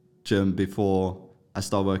gym before I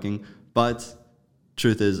start working. But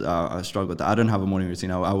truth is, I struggle with that. I don't have a morning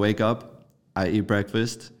routine. I wake up, I eat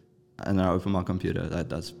breakfast, and then I open my computer.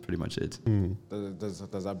 That's pretty much it.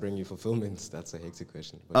 Does that bring you fulfillment? That's a hectic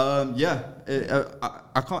question.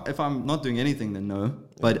 I can't. If I'm not doing anything, then no.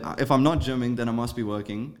 But if I'm not gymming, then I must be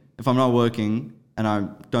working. If I'm not working and I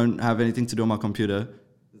don't have anything to do on my computer,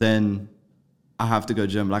 then I have to go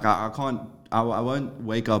gym. Like I can't. I won't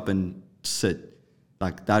wake up and sit.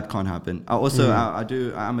 Like that can't happen.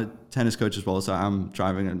 I'm a tennis coach as well, so I'm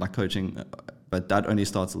driving and like coaching. But that only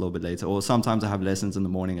starts a little bit later. Or sometimes I have lessons in the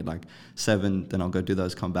morning at like 7, then I'll go do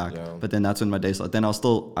those, come back. Yeah. But then that's when my day starts. Then I'll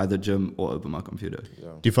still either gym or open my computer.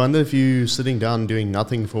 Yeah. Do you find that if you sitting down doing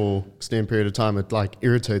nothing for an extended period of time, it like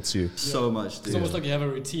irritates you? So much, dude. It's almost like you have a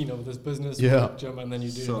routine of this business, gym, and then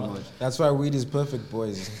you do so much. That's why weed is perfect,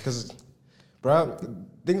 boys. Because, bro,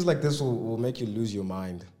 things like this will make you lose your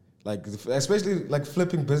mind. Like, especially like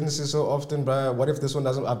flipping businesses so often, bro. What if this one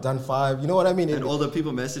doesn't? I've done 5. You know what I mean? And all the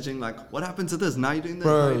people messaging like, "What happened to this? Now you're doing this,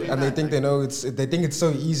 bro. doing And that." they think they know they think it's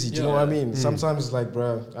so easy. Do you know what I mean? Mm. Sometimes it's like,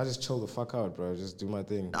 bro, I just chill the fuck out, bro. Just do my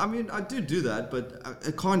thing. I mean, I do that, but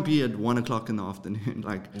it can't be at 1 o'clock in the afternoon.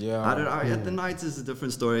 Like, I don't know. At the nights is a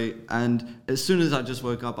different story. And as soon as I just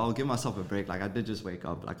woke up, I'll give myself a break. Like, I did just wake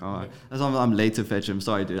up. Like, as long as I'm late to fetch him,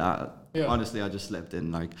 sorry, dude. Honestly, I just slept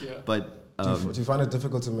in. Like, but. Do you find it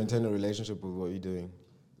difficult to maintain a relationship with what you're doing?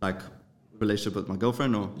 Like, relationship with my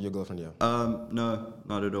girlfriend or? Your girlfriend, yeah. No,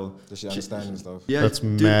 not at all. Does she understand and stuff? Yeah, That's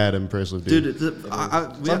mad impressive, dude.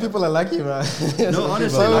 Some people are lucky, bro. No, honestly,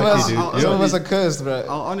 some of us are cursed, bro.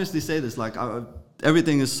 I'll honestly say this, like,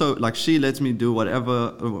 everything is so, like, she lets me do whatever.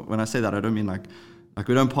 When I say that, I don't mean like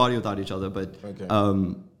we don't party without each other, but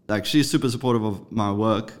like, she's super supportive of my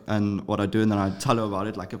work and what I do, and then I tell her about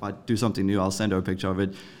it. Like, if I do something new, I'll send her a picture of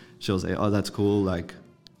it. She'll say, "Oh, that's cool." Like,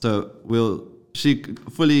 so she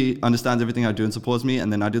fully understands everything I do and supports me,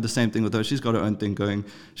 and then I do the same thing with her. She's got her own thing going.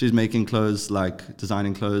 She's making clothes, like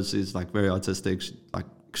designing clothes. She's like very artistic, like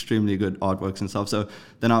extremely good artworks and stuff. So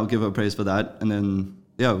then I'll give her praise for that, and then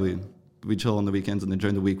we chill on the weekends, and then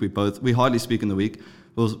during the week we hardly speak in the week.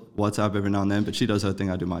 We'll WhatsApp every now and then, but she does her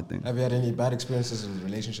thing, I do my thing. Have you had any bad experiences in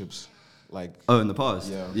relationships? Like, in the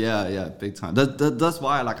past? Yeah, big time. That's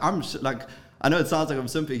why, like, I know it sounds like I'm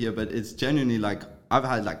simping here, but it's genuinely like I've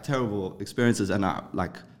had like terrible experiences, and I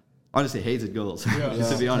like honestly hated girls.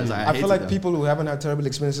 To be honest, I feel like them. people who haven't had terrible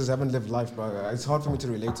experiences haven't lived life, bro. It's hard for me to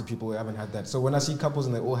relate to people who haven't had that. So when I see couples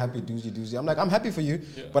and they're all happy, doozy, I'm like, I'm happy for you,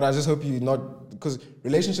 but I just hope you not, because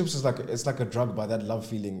relationships is like a drug by that love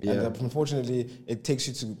feeling, and unfortunately it takes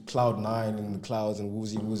you to cloud 9 in the clouds and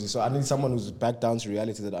woozy. So I need someone who's back down to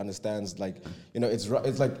reality that understands, like, you know, it's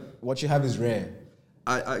like what you have is rare.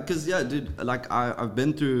 Because dude, like I've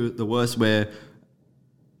been through the worst where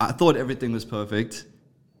I thought everything was perfect,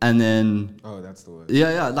 and then that's the worst.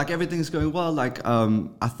 Like everything's going well. Like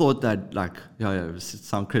I thought that like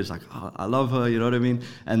some critics like, oh, I love her, you know what I mean?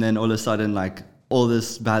 And then all of a sudden like all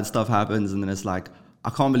this bad stuff happens, and then it's like I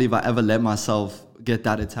can't believe I ever let myself get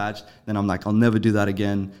that attached. Then I'm like, I'll never do that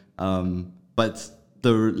again. But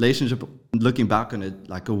the relationship, looking back on it,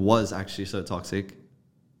 like it was actually so toxic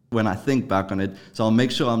when I think back on it. So I'll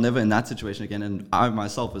make sure I'm never in that situation again. And I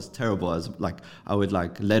myself was terrible, as like I would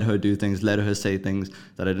like let her do things, let her say things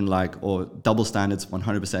that I didn't like, or double standards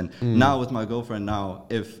 100%. Now with my girlfriend now,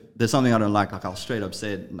 if there's something I don't like I'll straight up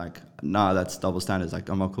say it, like, nah, that's double standards, like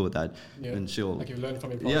I'm not cool with that. And she'll like you've learned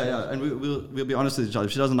from your past. And we'll be honest with each other.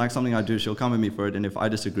 If she doesn't like something I do, she'll come at me for it, and if I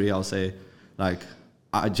disagree, I'll say like,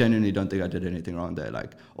 I genuinely don't think I did anything wrong there,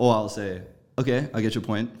 like, or I'll say, okay, I get your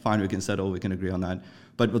point, fine, we can settle, we can agree on that.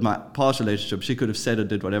 But with my past relationship, she could have said or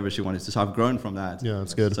did whatever she wanted to. So I've grown from that. Yeah,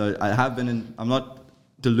 that's good. So I have been I'm not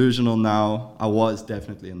delusional now. I was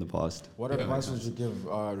definitely in the past. What advice would you give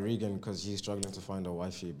Reeghan, because he's struggling to find a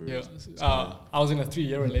wifey, bro? I was in a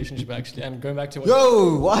 3-year relationship actually, and going back to what...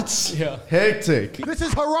 Yo, what? Yeah. Hectic. This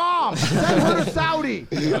is haram. Send her to Saudi.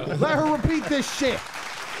 Let her repeat this shit.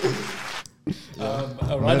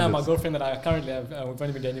 Right now, my girlfriend that I currently have, we've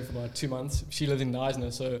only been dating for about 2 months. She lives in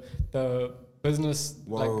Neisner, so the business,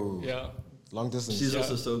 long distance. She's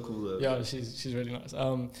also so cool though. Yeah, she's really nice.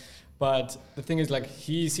 But the thing is, like,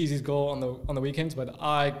 he sees his girl on the weekends, but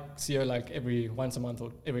I see her like every once a month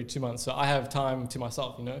or every 2 months. So I have time to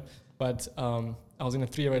myself, you know. But I was in a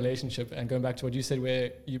 3-year relationship, and going back to what you said,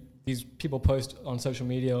 where these people post on social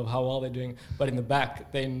media of how well they're doing, but in the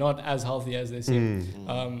back they're not as healthy as they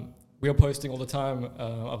seem. We were posting all the time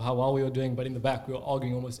of how well we were doing, but in the back we were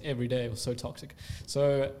arguing almost every day. It was so toxic.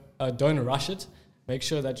 So don't rush it. Make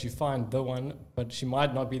sure that you find the one, but she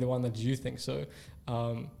might not be the one that you think. So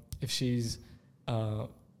if she's,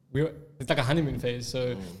 it's like a honeymoon phase.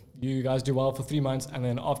 So you guys do well for 3 months, and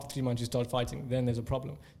then after 3 months you start fighting. Then there's a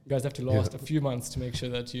problem. You guys have to last a few months to make sure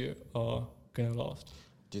that you are going to last.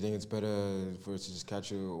 Do you think it's better for us to just catch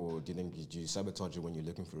you, or do you think you sabotage it when you're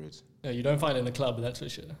looking for it? Yeah, you don't find it in the club, that's for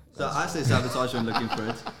sure. So I say sabotage when looking for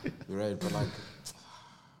it. You're right, but like,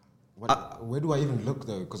 where do I even look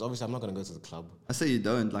though? Because obviously I'm not going to go to the club. I say you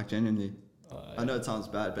don't, like, genuinely. I know it sounds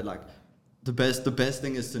bad, but like, the best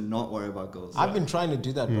thing is to not worry about girls. I've been trying to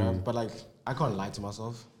do that, bro, but like, I can't lie to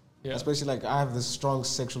myself. Yeah. Especially like I have this strong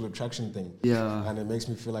sexual attraction thing. Yeah. And it makes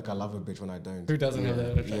me feel like I love a bitch when I don't. Who doesn't have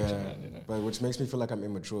that attraction? Yeah. Man, you know? But which makes me feel like I'm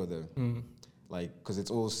immature though. Like, because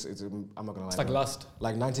I'm not gonna lie. It's like lust.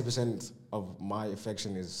 Like 90% of my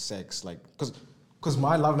affection is sex. Like, because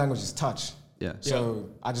my love language is touch. Yeah.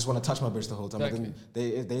 So I just want to touch my bitch the whole time. Exactly. But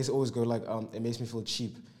then they always go like, it makes me feel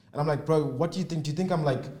cheap. And I'm like, bro, what do you think? Do you think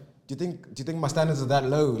do you think my standards are that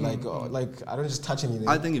low? Like I don't just touch anything.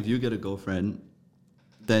 I think if you get a girlfriend,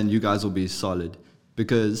 then you guys will be solid,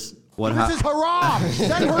 because what This is haram.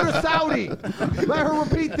 Send her to Saudi. Let her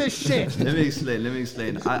repeat this shit. Let me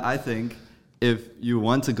explain. I think if you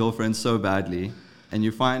want a girlfriend so badly and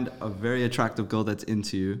you find a very attractive girl that's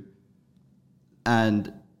into you,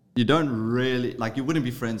 and you don't really like, you wouldn't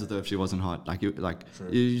be friends with her if she wasn't hot. Like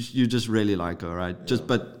you just really like her, right? Yeah.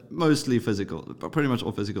 But mostly physical, pretty much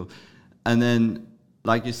all physical. And then,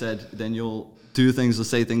 like you said, then you'll do things or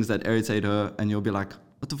say things that irritate her, and you'll be like,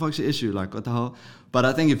 what the fuck's your issue? Like, what the hell? But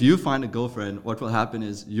I think if you find a girlfriend, what will happen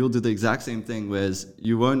is you'll do the exact same thing, whereas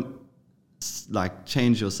you won't like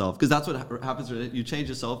change yourself, because that's what happens. You change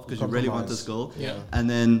yourself because you really want this girl, and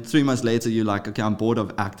then 3 months later you're like, okay, I'm bored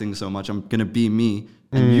of acting so much, I'm gonna be me,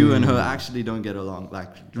 and you and her actually don't get along, like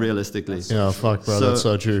realistically. Fuck, bro, that's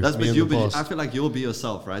so true. That's what I feel like you'll be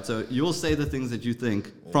yourself, right? So you'll say the things that you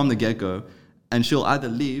think from the get-go, and she'll either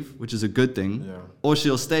leave, which is a good thing, or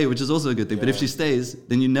she'll stay, which is also a good thing. But if she stays,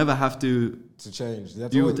 then you never have to change.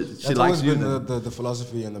 That's always been the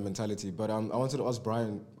philosophy and the mentality. But I wanted to ask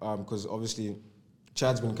Brian, because obviously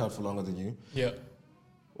Chad's been cuffed for longer than you. Yeah.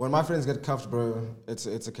 When my friends get cuffed, bro, it's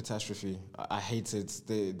a catastrophe. I hate it.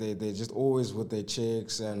 They just always with their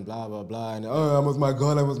chicks and blah blah blah, and I'm with my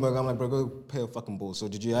girl, I'm like, bro, go pay a fucking ball. So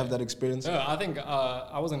did you have that experience? No, I think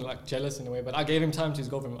I wasn't like jealous in a way, but I gave him time to his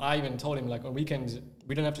girlfriend. I even told him like on weekends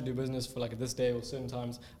we don't have to do business for like this day or certain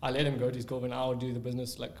times. I let him go to his girlfriend. I'll do the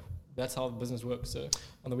business, like that's how business works. So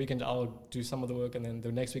on the weekend I'll do some of the work, and then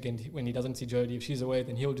the next weekend when he doesn't see Jodie, if she's away,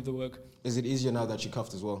 then he'll do the work. Is it easier now that you're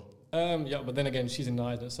cuffed as well? Yeah, but then again, she's in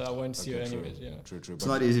Niger, so I won't see her anyways. Yeah. True. It's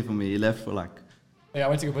not easy for me. He left for like... Yeah, I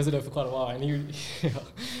went to go visit her for quite a while, and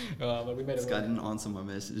but we made it. This guy didn't answer my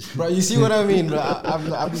message. Bro, you see what I mean, bro?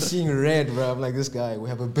 I've been seeing red, bro. I'm like, this guy, we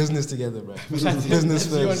have a business together, bro. Business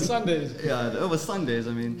first. You on Sundays. Yeah, it was Sundays,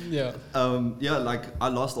 I mean. Yeah. Like, I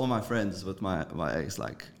lost all my friends with my ex,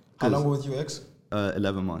 like... How long were with your ex?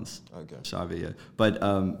 11 months. Okay. Shavi, yeah. But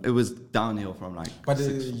it was downhill from like But 5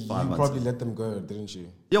 you months. probably let them go, didn't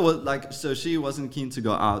you? Yeah, well, like, so she wasn't keen to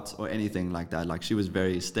go out or anything like that. Like, she was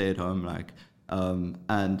very stay at home, like,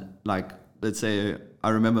 and like, let's say, I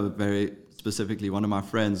remember very specifically, one of my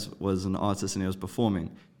friends was an artist and he was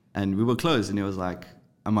performing, and we were close, and he was like,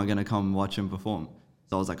 am I gonna come watch him perform?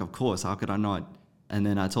 So I was like, of course, how could I not? And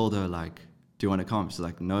then I told her, like, do you want to come? She's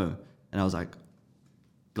like, no. And I was like,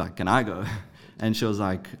 can I go? And she was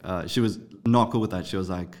like, she was not cool with that. She was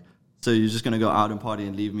like, so you're just going to go out and party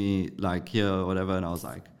and leave me like here or whatever? And I was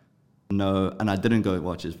like, no. And I didn't go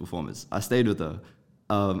watch his performance. I stayed with her.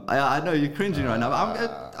 I know you're cringing right now.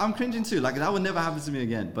 I'm cringing too. Like, that would never happen to me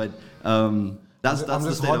again. But that's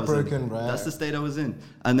the state I was in. Right? That's the state I was in.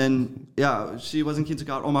 And then, yeah, she wasn't keen to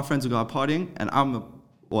go out. All my friends would go out partying. And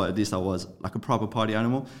or at least I was, like a proper party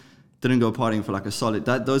animal. Didn't go partying for like a solid...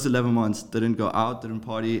 Those 11 months, didn't go out, didn't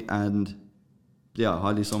party, and... Yeah,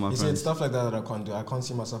 hardly saw my friends. You see, it's stuff like that I can't do. I can't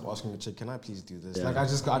see myself asking a chick, can I please do this? Yeah. Like,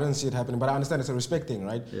 I don't see it happening. But I understand it's a respect thing,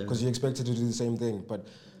 right? Because you expect her to do the same thing. But,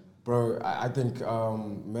 bro, I think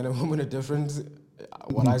men and women are different.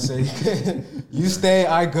 What I say, you stay,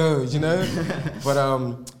 I go, you know? But,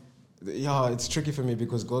 yeah, it's tricky for me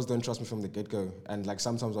because girls don't trust me from the get-go. And, like,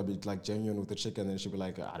 sometimes I'll be, like, genuine with the chick and then she'll be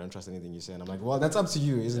like, I don't trust anything you say. And I'm like, well, that's up to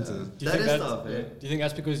you, isn't it? Do you think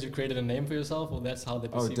that's because you've created a name for yourself, or that's how they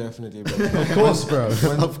perceive Oh, definitely, bro. Of course, bro.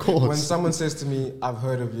 Of course. When someone says to me, I've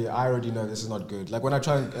heard of you, I already know this is not good. Like, when I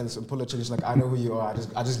try and pull a chick, she's like, I know who you are.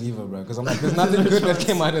 I just leave her, bro. Because I'm like, there's nothing good that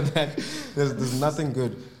came out of that. There's nothing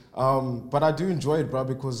good. But I do enjoy it, bro,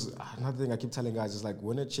 because another thing I keep telling guys is like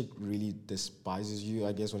when a chick really despises you,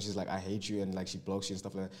 I guess when she's like, I hate you, and like she blocks you and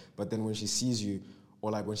stuff like that, but then when she sees you,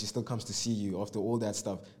 or like when she still comes to see you after all that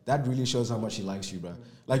stuff, that really shows how much she likes you, bro.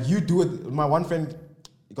 Like you do it, my one friend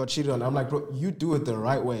got cheated on, I'm like, bro, you do it the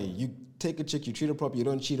right way. You take a chick, you treat her properly, you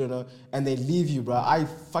don't cheat on her, and they leave you, bro. I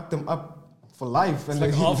fuck them up for life. And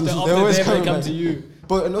like they after always they come to you.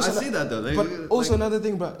 But and also I see that though. But also another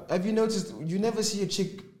thing, bro, have you noticed, you never see a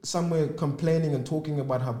chick somewhere complaining and talking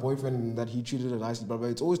about her boyfriend and that he treated her nicely, bro.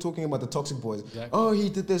 It's always talking about the toxic boys. Exactly. Oh, he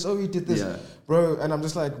did this. Oh, he did this. Yeah. Bro, and I'm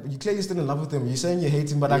just like, you clearly still in love with him. You're saying you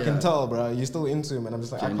hate him, but I can tell, bro. You're still into him. And I'm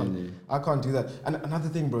just like, I can't do that. And another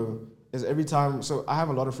thing, bro, is every time, so I have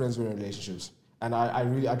a lot of friends who are in relationships. And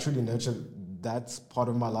I truly nurture that part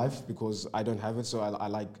of my life because I don't have it. So I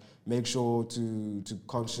like make sure to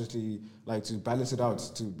consciously, like, to balance it out,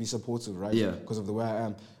 to be supportive, right? Yeah. Because of the way I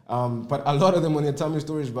am. But a lot of them, when they tell me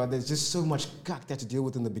stories, bro, there's just so much cack they had to deal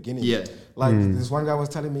with in the beginning. Yeah. Like, this one guy was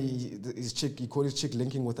telling me he caught his chick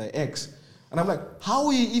linking with her ex. And I'm like, how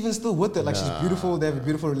are you even still with her? Like, she's beautiful, they have a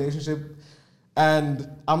beautiful relationship. And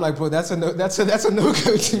I'm like, bro, that's a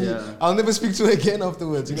no-go to me. Yeah. I'll never speak to her again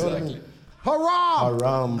afterwards. You know what I mean? Haram!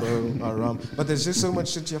 Haram, bro. Haram. But there's just so much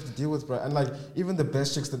shit you have to deal with, bro. And like, even the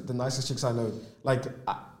best chicks, the nicest chicks I know, like,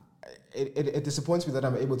 it disappoints me that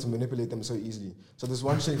I'm able to manipulate them so easily. So this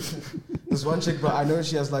one chick, bro, I know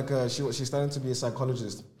she has like she's starting to be a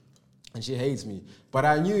psychologist, and she hates me. But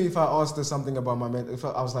I knew if I asked her something about my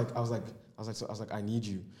mental, I was like, I need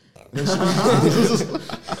you. And then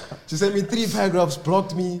she sent me 3 paragraphs,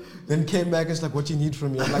 blocked me, then came back and she's like, what you need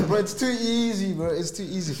from me? I'm like, bro, it's too easy, bro. It's too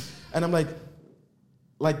easy. And I'm like,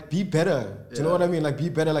 be better. Do you know what I mean? Like, be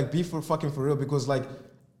better. Like, be for real. Because like,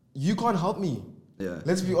 you can't help me. Yeah.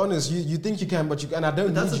 Let's be honest. You think you can, but I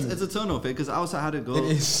don't need you. It's a turn off, because I also had a girl.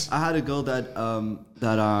 It is. I had a girl that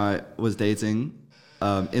I was dating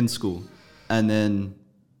in school, and then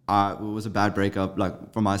it was a bad breakup.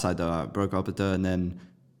 Like from my side, though, I broke up with her, and then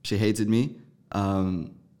she hated me.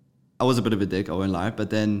 I was a bit of a dick, I won't lie,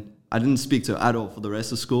 but then I didn't speak to her at all for the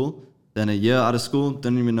rest of school. Then a year out of school,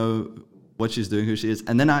 didn't even know what she's doing, who she is,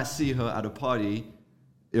 and then I see her at a party.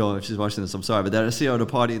 Yo, if she's watching this, I'm sorry, but then I see her at a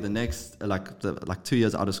party the next, like 2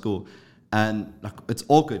 years out of school, and like it's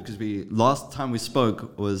awkward because last time we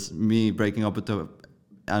spoke was me breaking up with her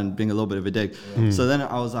and being a little bit of a dick. Yeah. So then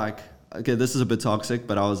I was like, okay, this is a bit toxic,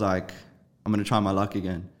 but I was like, I'm gonna try my luck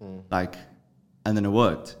again, like, and then it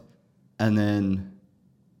worked, and then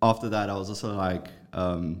after that I was also like,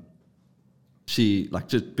 she like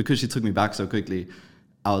just because she took me back so quickly,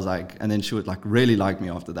 I was like, and then she would like really like me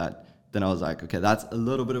after that. Then I was like, okay, that's a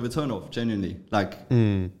little bit of a turn-off, genuinely. Like,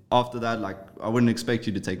 after that, like, I wouldn't expect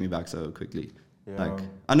you to take me back so quickly. Yeah. Like,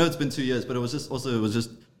 I know it's been 2 years, but it was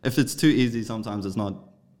just, if it's too easy, sometimes it's not.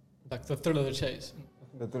 Like the thrill of the chase.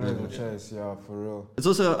 The thrill of the chase, yeah, for real. It's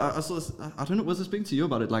also, I don't know, was I speaking to you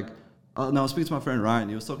about it? Like, no, I was speaking to my friend Ryan.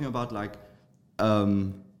 He was talking about, like,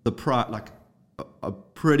 like, a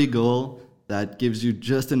pretty girl that gives you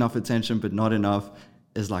just enough attention, but not enough,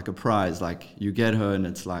 is like a prize. Like, you get her and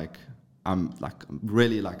it's like, I'm like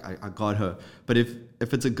really like I got her. But if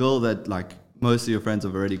it's a girl that like most of your friends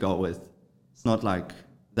have already got with, it's not like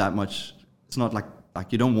that much. It's not like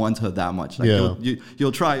you don't want her that much. Like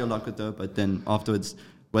you'll try your luck with her, but then afterwards,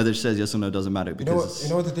 whether she says yes or no doesn't matter. Because you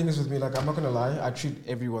know what the thing is with me. Like, I'm not gonna lie, I treat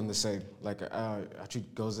everyone the same. Like I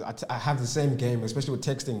treat girls. I have the same game, especially with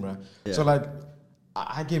texting, bro. Yeah. So like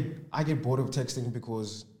I get bored of texting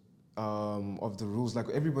because of the rules. Like,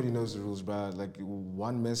 everybody knows the rules, bro. Like,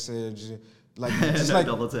 one message, like just no like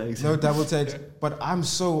double text. No double text. But I'm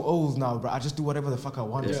so old now, bro. I just do whatever the fuck I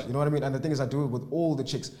want. Yeah. You know what I mean? And the thing is, I do it with all the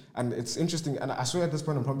chicks, and it's interesting. And I swear at this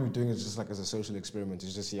point, I'm probably doing it just like as a social experiment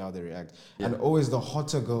to just see how they react. Yeah. And always the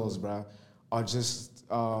hotter girls, bro, are just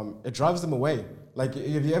it drives them away. Like,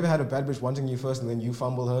 have you ever had a bad bitch wanting you first and then you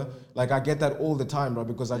fumble her? Like, I get that all the time, bro,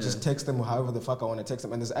 because I just text them however the fuck I want to text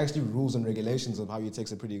them. And there's actually rules and regulations of how you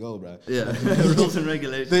text a pretty girl, bro. Yeah, rules and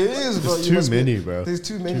regulations. There is, bro. There's too many, bro. There's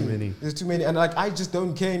too many. There's too many. And like, I just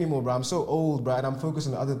don't care anymore, bro. I'm so old, bro, and I'm focused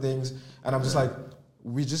on other things. And I'm just like,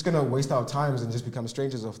 we're just going to waste our times and just become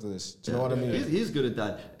strangers after this. Do you know what I mean? He's good at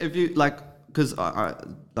that. If you, like, because I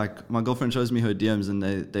like, my girlfriend shows me her DMs and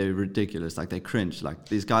they're ridiculous. Like, they cringe. Like,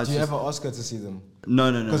 these guys. Do you ever ask her to see them?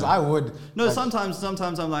 No. Because I would. No, like,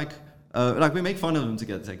 sometimes I'm like we make fun of them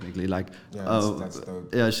together technically. Like, that's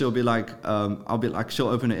dope. Yeah, she'll be like, I'll be like, she'll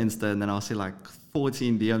open her Insta and then I'll see like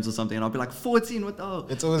 14 DMs or something, and I'll be like, 14, what the hell?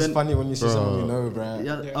 It's always funny when you see someone you know, bro.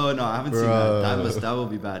 Yeah. Oh no, I haven't seen that. That will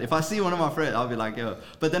be bad. If I see one of my friends, I'll be like, yo.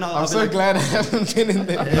 But then I'm so like, glad I haven't been in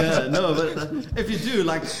there. Yeah, no, but if you do,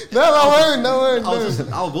 like, no,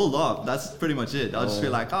 I will laugh. That's pretty much it. I'll just be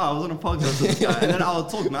like, I was on a podcast with this guy, and then I'll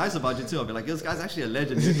talk nice about you too. I'll be like, this guy's actually a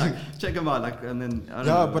legend. Like, check him out. Like, and then I don't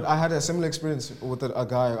know. But I had a similar experience with a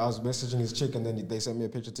guy. I was messaging his chick, and then they sent me a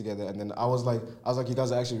picture together, and then I was like, you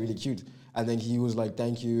guys are actually really cute. And then he was like,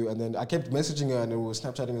 thank you. And then I kept messaging her and we were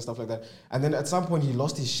Snapchatting and stuff like that. And then at some point he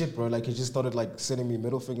lost his shit, bro. Like, he just started like sending me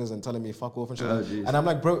middle fingers and telling me fuck off and shit. And I'm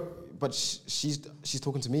like, bro, but she's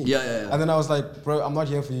talking to me. Yeah. And then I was like, bro, I'm not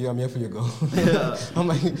here for you. I'm here for your girl. Yeah. I'm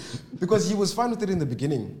like, because he was fine with it in the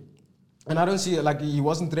beginning. And I don't see it, like, he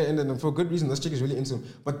wasn't threatened, and for good reason. This chick is really into him.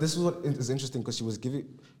 But this is what is interesting, because she was giving,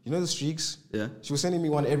 you know the streaks? Yeah. She was sending me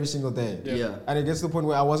one every single day. Yeah. And it gets to the point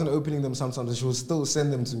where I wasn't opening them sometimes, and she would still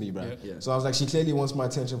send them to me, bro. Yeah. So I was like, she clearly wants my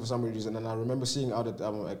attention for some reason. And I remember seeing out at,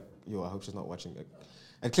 I'm like, yo, I hope she's not watching,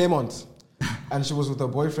 at Claremont. And she was with her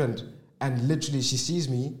boyfriend, and literally she sees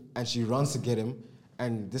me, and she runs to get him.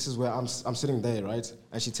 And this is where I'm sitting there, right?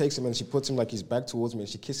 And she takes him and she puts him like his back towards me and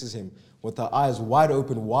she kisses him with her eyes wide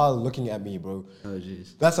open while looking at me, bro. Oh,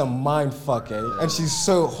 jeez. That's a mind fuck, eh? And she's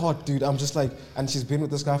so hot, dude. I'm just like, and she's been with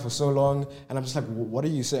this guy for so long, and I'm just like, what are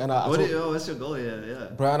you saying? And what's your goal? Yeah.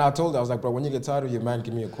 Bro, and I told her, I was like, bro, when you get tired of your man,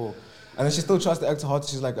 give me a call. And then she still tries to act hot.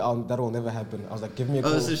 She's like, that will never happen. I was like, give me a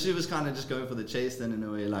call. Oh, so she was kind of just going for the chase then in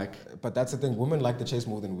a way, like. But that's the thing. Women like the chase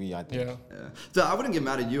more than we, I think. Yeah. So I wouldn't get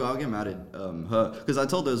mad at you. I'll get mad at her. Because I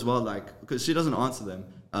told her as well, like, because she doesn't answer them.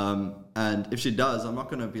 And if she does, I'm not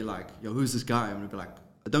going to be like, yo, who's this guy? I'm going to be like,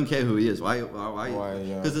 I don't care who he is. Why?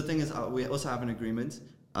 Because the thing is, we also have an agreement.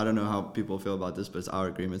 I don't know how people feel about this, but it's our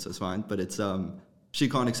agreement, so it's fine. But it's, she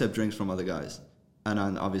can't accept drinks from other guys.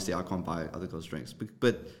 And obviously I can't buy other girls' drinks.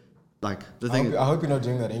 But like the thing I hope you're not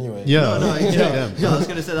doing that anyway. Yeah. No, yeah, I was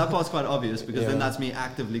gonna say that part's quite obvious because then that's me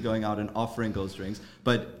actively going out and offering girls drinks.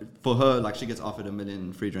 But for her, like she gets offered 1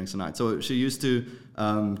 million free drinks a night. So she used to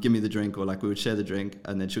give me the drink, or like we would share the drink,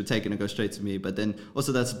 and then she would take it and go straight to me. But then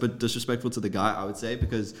also that's a bit disrespectful to the guy, I would say,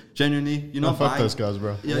 because genuinely you're not fuck buying. those guys,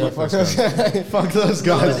 bro. Yeah, fuck those guys. Fuck those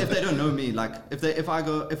No, guys. but if they don't know me, like if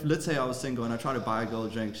let's say I was single and I try to buy a girl a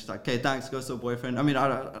drink, she's like, okay, thanks, goes to a boyfriend. I mean, I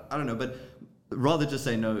don't know, but rather just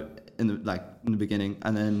say no in the beginning,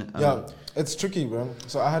 and then it's tricky, bro.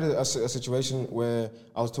 So I had a situation where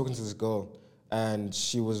I was talking to this girl, and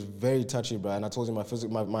she was very touchy, bro. And I told her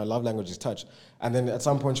my love language is touch. And then at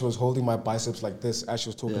some point she was holding my biceps like this as she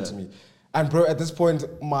was talking to me. And bro, at this point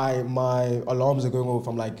my alarms are going off.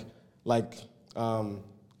 I'm like,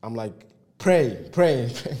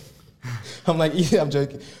 pray. I'm like, yeah, I'm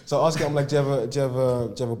joking. So I ask her, I'm like, do you have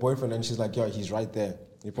a boyfriend? And she's like, yeah, he's right there.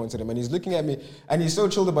 He points at him and he's looking at me and he's so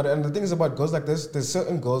chilled about it. And the thing is about girls like this, there's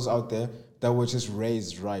certain girls out there that were just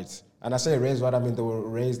raised right. And I say raised right, I mean they were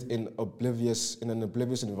raised in an oblivious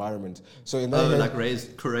environment. So in their head, like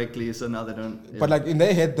raised correctly, so now they don't. Yeah. But like in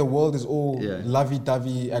their head, the world is all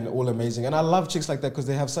lovey-dovey and all amazing. And I love chicks like that because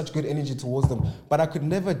they have such good energy towards them. But I could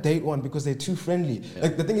never date one because they're too friendly. Yeah.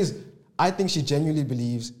 Like the thing is, I think she genuinely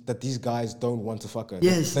believes that these guys don't want to fuck her.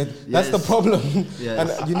 Yes. That's the problem.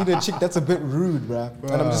 Yes. And you need a chick that's a bit rude, bruh.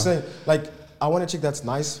 And I'm just saying, like, I want a chick that's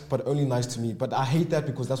nice, but only nice to me. But I hate that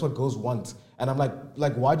because that's what girls want. And I'm like,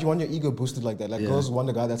 why do you want your ego boosted like that? Like, girls want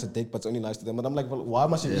a guy that's a dick, but it's only nice to them. And I'm like, well, why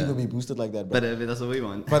must your ego be boosted like that, bro? But that's what we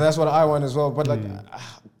want. But that's what I want as well. But like...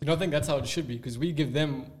 You don't think that's how it should be? Because we give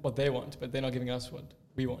them what they want, but they're not giving us what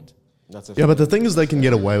we want. But the thing is they can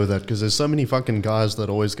get away with that because there's so many fucking guys that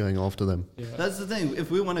are always going after them. Yeah. That's the thing.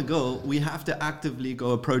 If we want to go, we have to actively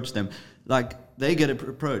go approach them. Like, they get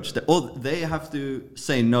approached. Or they have to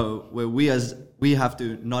say no, where we have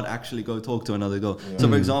to not actually go talk to another girl. Yeah. So,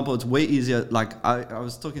 for example, it's way easier. Like, I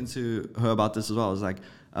was talking to her about this as well. I was like,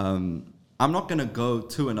 I'm not going to go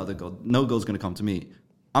to another girl. No girl's going to come to me.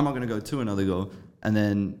 I'm not going to go to another girl.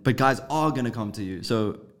 But guys are going to come to you.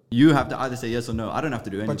 So... you have to either say yes or no. I don't have to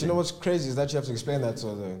do anything. But you know what's crazy is that you have to explain that to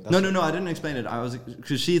her. No, I didn't explain it.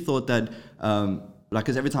 Because she thought that,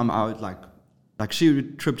 because every time I would like she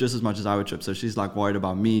would trip just as much as I would trip. So she's like worried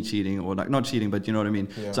about me cheating or like not cheating, but you know what I mean?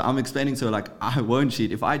 Yeah. So I'm explaining to her like, I won't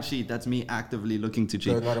cheat. If I cheat, that's me actively looking to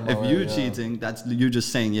cheat. If you're cheating, that's you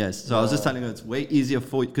just saying yes. So I was just telling her it's way easier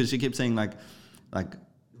for you, because she kept saying like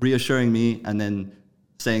reassuring me and then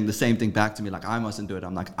saying the same thing back to me, like I mustn't do it.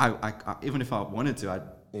 I'm like, I even if I wanted to,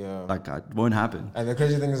 it won't happen. And the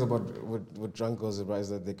crazy thing is about with drunk girls is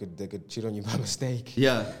that they could cheat on you by mistake.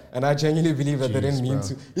 Yeah. And I genuinely believe that they didn't mean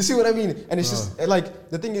to. You see what I mean? And it's just like,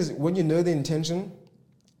 the thing is, when you know the intention,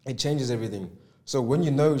 it changes everything. So when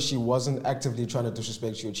you know she wasn't actively trying to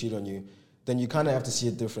disrespect you or cheat on you, then you kind of have to see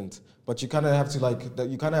it different. But you kind of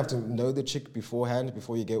have to know the chick beforehand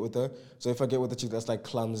before you get with her. So if I get with a chick that's like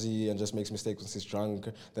clumsy and just makes mistakes when she's drunk,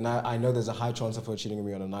 then I know there's a high chance of her cheating on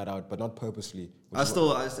me on a night out, but not purposefully. I've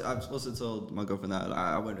also told my girlfriend that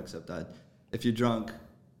I won't accept that. If you're drunk,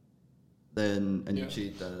 then you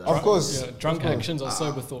cheat. Of course. Yeah, drunk actions are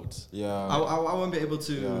sober thoughts. Yeah. I won't be able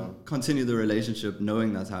to continue the relationship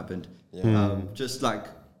knowing that's happened. Yeah. Just like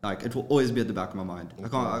it will always be at the back of my mind. I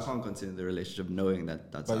can't continue the relationship knowing that's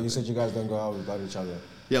But happened. you said you guys don't go out without each other.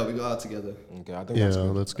 Yeah, we go out together. Okay, I think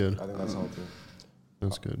that's good. I think that's healthy.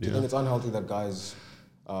 That's good, Do you think it's unhealthy that guys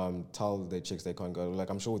tell their chicks they can't go? Like,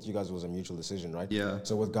 I'm sure with you guys it was a mutual decision, right? Yeah.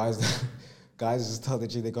 So with guys just tell the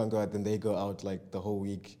chick they can't go out, then they go out like the whole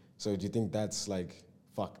week. So do you think that's like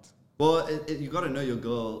fucked? Well, you got to know your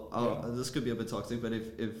girl. This could be a bit toxic, but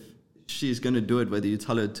if she's going to do it whether you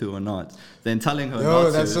tell her to or not, then telling her not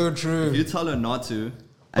to. That's so true. If you tell her not to,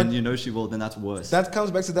 and you know she will, then that's worse. That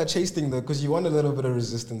comes back to that chase thing though, because you want a little bit of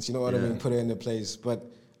resistance, you know what I mean? Put her in the place. But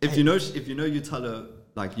if you know you tell her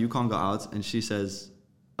like you can't go out and she says,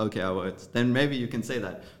 okay, I won't. Then maybe you can say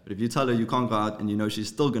that. But if you tell her you can't go out and you know she's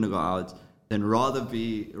still going to go out, then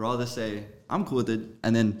rather say, I'm cool with it.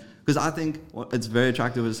 And then, because I think it's very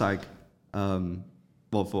attractive. It's like,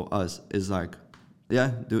 well, for us, is like,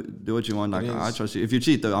 yeah, do what you want. Like, I trust you. If you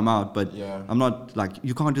cheat, though, I'm out. But I'm not like,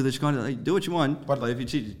 you can't do this, you can't do that. Like, do what you want. But if you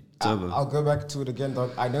cheat, it's over. I'll go back to it again,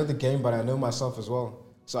 dog. I know the game, but I know myself as well.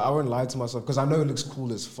 So I won't lie to myself because I know it looks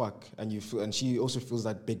cool as fuck, and she also feels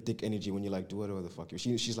that big dick energy when you like do whatever the fuck.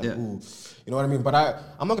 She's like, ooh, you know what I mean? But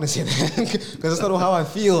I'm not gonna say that because that's not how I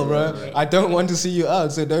feel, bro. Yeah. I don't want to see you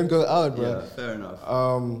out, so don't go out, bro. Yeah, fair enough.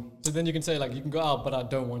 So then you can say like, you can go out, but I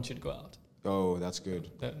don't want you to go out. Oh, that's good.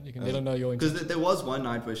 They don't know your intention. Because there was one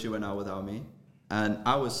night where she went out without me, and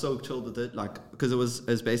I was so chilled with it, like because it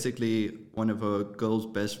was basically one of her girl's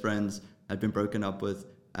best friends had been broken up with,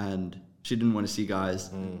 and she didn't want to see guys,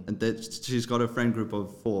 and she's got a friend group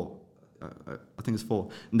of 4. I think it's 4,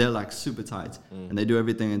 and they're like super tight, and they do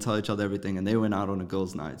everything and tell each other everything, and they went out on a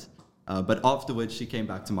girls' night. But afterwards, she came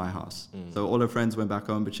back to my house. So all her friends went back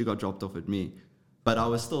home, but she got dropped off with me. But I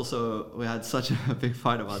was still we had such a big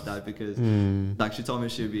fight about that because like she told me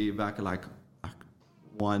she'd be back at like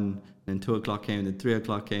 1, then 2 o'clock came, then 3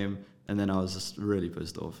 o'clock came, and then I was just really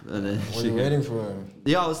pissed off. And then were you waiting for her?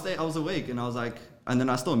 Yeah, I was awake, and I was like, and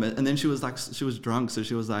then I still met, and then she was drunk, so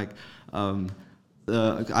she was like,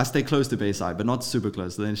 I stay close to Bayside, but not super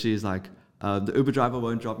close. So then she's like, the Uber driver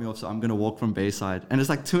won't drop me off, so I'm gonna walk from Bayside. And it's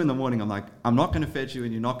like 2 a.m. I'm like, I'm not gonna fetch you,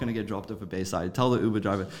 and you're not gonna get dropped off at Bayside. Tell the Uber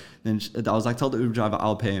driver. Then I was like, tell the Uber driver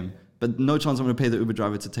I'll pay him. But no chance I'm gonna pay the Uber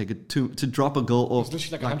driver to take it to drop a girl off. It's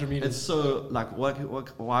literally like 100 meters. It's so like,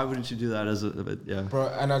 why wouldn't you do that as a bit? Yeah, bro.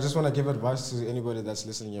 And I just want to give advice to anybody that's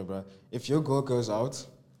listening here, bro. If your girl goes out,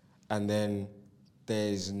 and then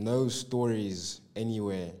there's no stories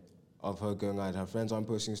anywhere of her going out, her friends aren't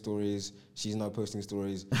posting stories, she's not posting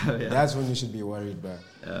stories, that's when you should be worried, bro.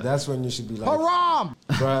 That's when you should be like, Haram!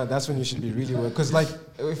 Bro, that's when you should be really worried. Because like,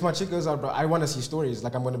 if my chick goes out, bro, I want to see stories.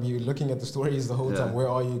 Like, I'm going to be looking at the stories the whole time. Where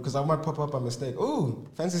are you? Because I might pop up by mistake. Ooh,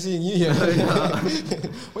 fancy seeing you here.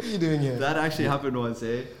 What are you doing here? That actually happened once,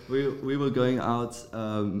 eh? We were going out,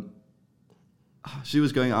 she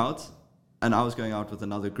was going out, and I was going out with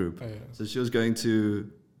another group. So she was going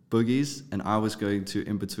to Boogie's, and I was going to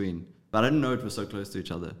In Between. But I didn't know it was so close to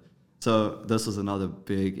each other. So this was another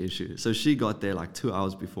big issue. So she got there like 2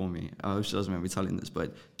 hours before me. I hope she doesn't remember me telling this,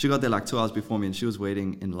 but she got there like 2 hours before me, and she was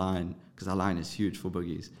waiting in line because our line is huge for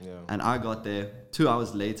Boogie's. And I got there 2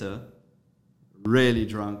 hours later, really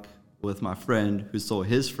drunk, with my friend who saw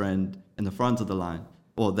his friend in the front of the line,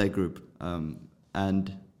 or their group.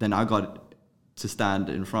 And then I got to stand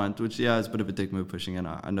in front, which, is a bit of a dick move pushing in.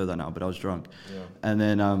 I know that now, but I was drunk. And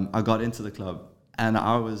then I got into the club, and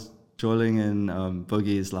I was drilling in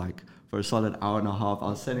Boogie's like for a solid hour and a half. I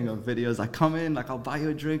was sending her videos like, come in, like I'll buy you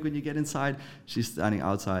a drink when you get inside. She's standing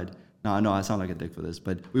outside. Now I know I sound like a dick for this,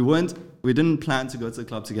 but we didn't plan to go to the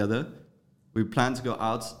club together. We planned to go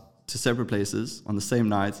out to separate places on the same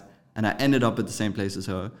night, and I ended up at the same place as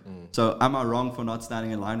her. So am I wrong for not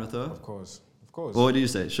standing in line with her? Of course. Or what do you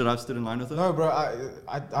say? Should I have stood in line with her? No, bro,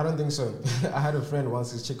 I don't think so. I had a friend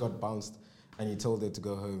once, his chick got bounced, and he told her to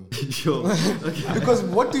go home. Sure. Okay. Because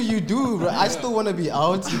what do you do, bro? I still want to be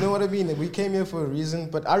out. You know what I mean? We came here for a reason,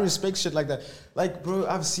 but I respect shit like that. Like, bro,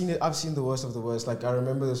 I've seen it. I've seen the worst of the worst. Like, I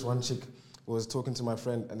remember this one chick was talking to my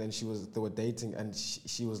friend, and then they were dating, and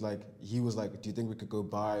he was like, do you think we could go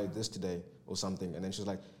buy this today or something? And then she was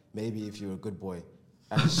like, maybe if you're a good boy.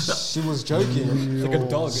 And she was joking. Like a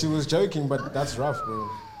dog. She was joking, but that's rough, bro.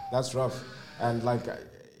 That's rough. And like,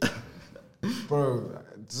 bro,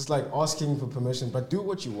 just like asking for permission, but do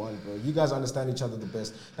what you want, bro. You guys understand each other the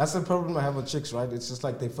best. That's the problem I have with chicks, right? It's just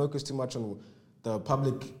like they focus too much on the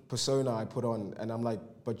public persona I put on, and I'm like,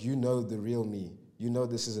 but you know the real me. You know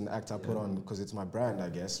this is an act I put on because it's my brand, I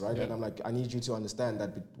guess, right? And I'm like, I need you to understand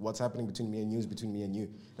that what's happening between me and you is between me and you.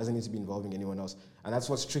 It doesn't need to be involving anyone else. And that's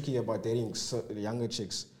what's tricky about dating younger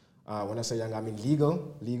chicks. When I say young, I mean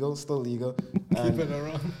legal, still legal. Keep it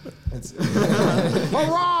around. It's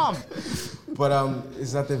haram! But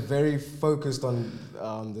is that they're very focused on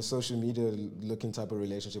the social media looking type of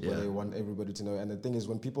relationship where they want everybody to know. And the thing is,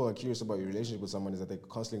 when people are curious about your relationship with someone, is that they're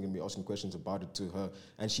constantly going to be asking questions about it to her.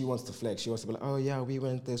 And she wants to flex. She wants to be like, oh yeah, we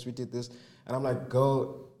went this, we did this. And I'm like,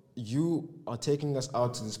 girl, you are taking us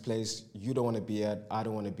out to this place you don't want to be at, I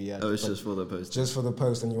don't want to be at. Oh, it's just for the post. Just for the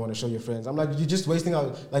post, and you want to show your friends. I'm like, you're just wasting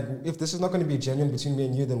out. Like, if this is not going to be genuine between me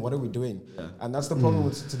and you, then what are we doing? Yeah. And that's the problem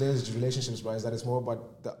with today's relationships, right? Is that it's more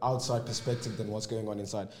about the outside perspective than what's going on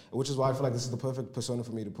inside. Which is why I feel like this is the perfect persona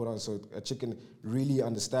for me to put on, so a chick can really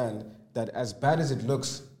understand that as bad as it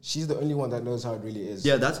looks, she's the only one that knows how it really is.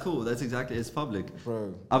 Yeah, that's cool. That's exactly. It's public,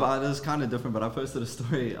 Bro. It was kind of different, but I posted a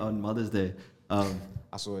story on Mother's Day.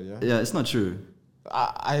 I saw it, yeah? Yeah, it's not true.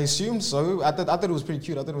 I assumed so. I thought it was pretty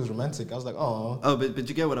cute. I thought it was romantic. I was like, oh. Oh, but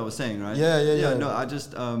you get what I was saying, right? Yeah. No, I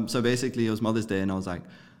just so basically it was Mother's Day, and I was like,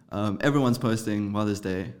 everyone's posting Mother's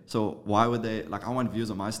Day, so why would they? Like, I want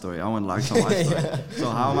views on my story. I want likes on my story. So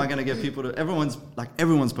how am I gonna get people to?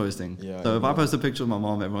 Everyone's posting. Yeah, so if I post a picture of my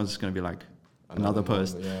mom, everyone's just gonna be like another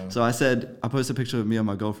post. Yeah. So I posted a picture of me and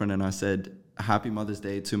my girlfriend, and I said, "Happy Mother's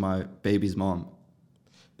Day to my baby's mom."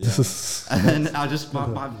 Yeah. And then I just my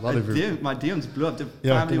DMs blew up. The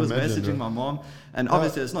family was messaging my mom, and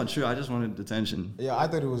obviously it's not true. I just wanted attention. Yeah, I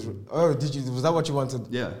thought it was. Oh, did you? Was that what you wanted?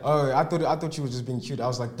 Yeah. Oh, I thought she was just being cute. I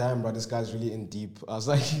was like, damn, bro, this guy's really in deep. I was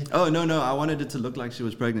like, Oh no, I wanted it to look like she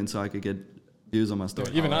was pregnant so I could get views on my story.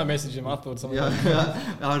 Even I messaged him. I thought something. Yeah,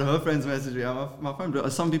 I had her friends message me. My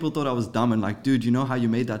friend, some people thought I was dumb and like, dude, you know how you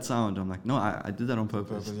made that sound? I'm like, no, I did that on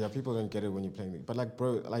purpose. yeah, people don't get it when you're playing it. But like,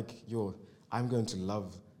 bro, like, I'm going to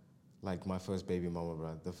love. Like my first baby mama,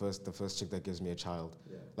 bro. The first chick that gives me a child.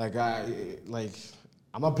 Yeah.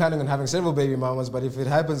 I'm not planning on having several baby mamas, but if it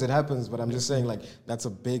happens, it happens. But I'm just saying, like, that's a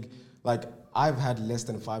big, like, I've had less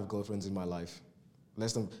than 5 girlfriends in my life.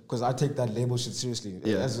 Because I take that label shit seriously.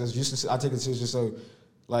 Yeah. As useless, I take it seriously. So,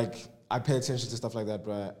 like, I pay attention to stuff like that,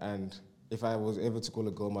 bro. And if I was able to call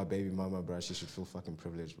a girl my baby mama, bro, she should feel fucking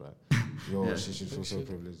privileged, bro. She should feel so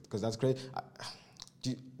privileged. Because that's great.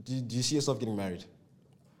 Do you see yourself getting married?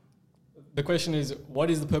 The question is, what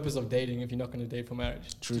is the purpose of dating if you're not going to date for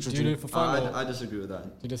marriage? Do you do it for fun? I disagree with that.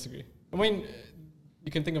 You disagree? I mean,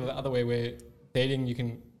 you can think of it the other way, where dating, you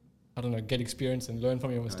can, I don't know, get experience and learn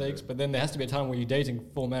from your mistakes. But then there has to be a time where you're dating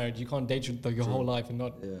for marriage. You can't date your whole life and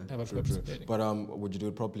not have a purpose of dating. But would you do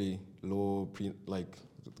it properly? Law,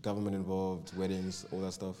 government involved, weddings, all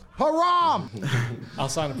that stuff? Haram! I'll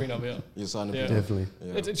sign a prenup, yeah. You sign a Yeah. prenup? Definitely.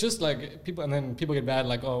 Yeah. It's just like people get mad,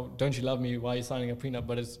 like, oh, don't you love me? Why are you signing a prenup?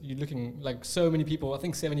 But you're looking like so many people. I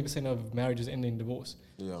think 70% of marriages end in divorce.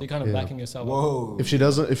 Yeah. So you're kind of backing yourself up. Whoa. If she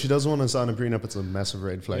doesn't want to sign a prenup, it's a massive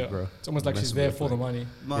red flag, Yeah. bro. It's almost like she's Massive there red for the flag.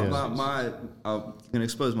 money. I'm gonna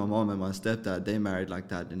expose my mom and my stepdad. They married like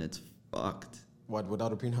that, and it's fucked. What,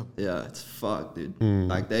 without a prenup? Yeah, it's fucked, dude.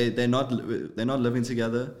 Like they're not living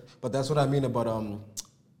together. But that's what I mean about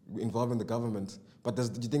involving the government. But do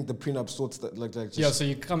you think the prenup sorts that just Yeah, so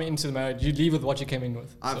you come into the marriage, you leave with what you came in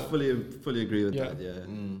with. I fully agree with that. Yeah.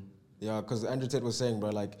 Yeah, because Andrew Tate was saying, bro,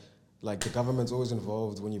 like the government's always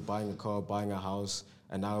involved when you're buying a car, buying a house,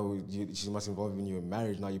 and now she must involve you when you're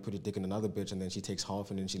married. Now you put your dick in another bitch, and then she takes half,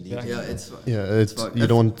 and then she leaves. Yeah, it's fucked. You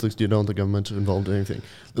don't want the government involved in anything.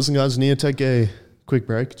 Listen, guys, need to take a quick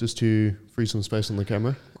break just to free some space on the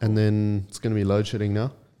camera, and then it's going to be load shedding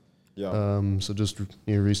now. Yeah. So just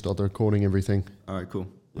restart the recording, everything. all right, cool.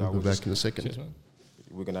 We'll be back in a second. Cheers, man.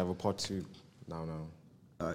 We're gonna have a part 2 now.